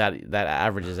even know if that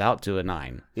averages out to a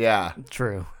 9. Yeah.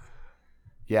 True.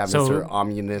 Yeah, So- Mr.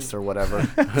 Ominous or whatever.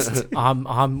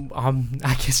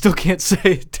 I still can't say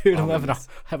it, dude. I'm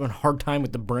having a hard time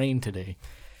with the brain today.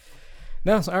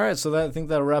 No, all right. So I think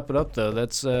that'll wrap it up, though.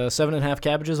 That's 7.5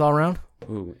 cabbages all around.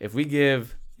 Ooh, if we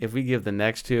give the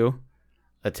next 2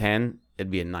 a 10, it'd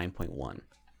be a 9.1.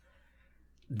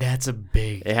 That's a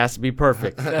big. It has to be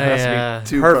perfect. It has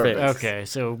to be Too perfect. Okay,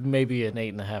 so maybe an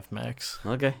 8.5 max.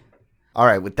 Okay. All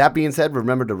right. With that being said,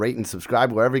 remember to rate and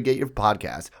subscribe wherever you get your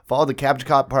podcasts. Follow the Cabbage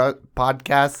Cart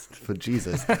podcast. For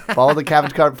Jesus. Follow the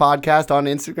Cabbage Cart podcast on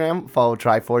Instagram. Follow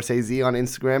Triforce AZ on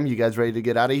Instagram. You guys ready to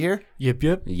get out of here? Yip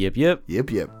yip. Yip yip.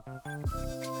 Yip yip.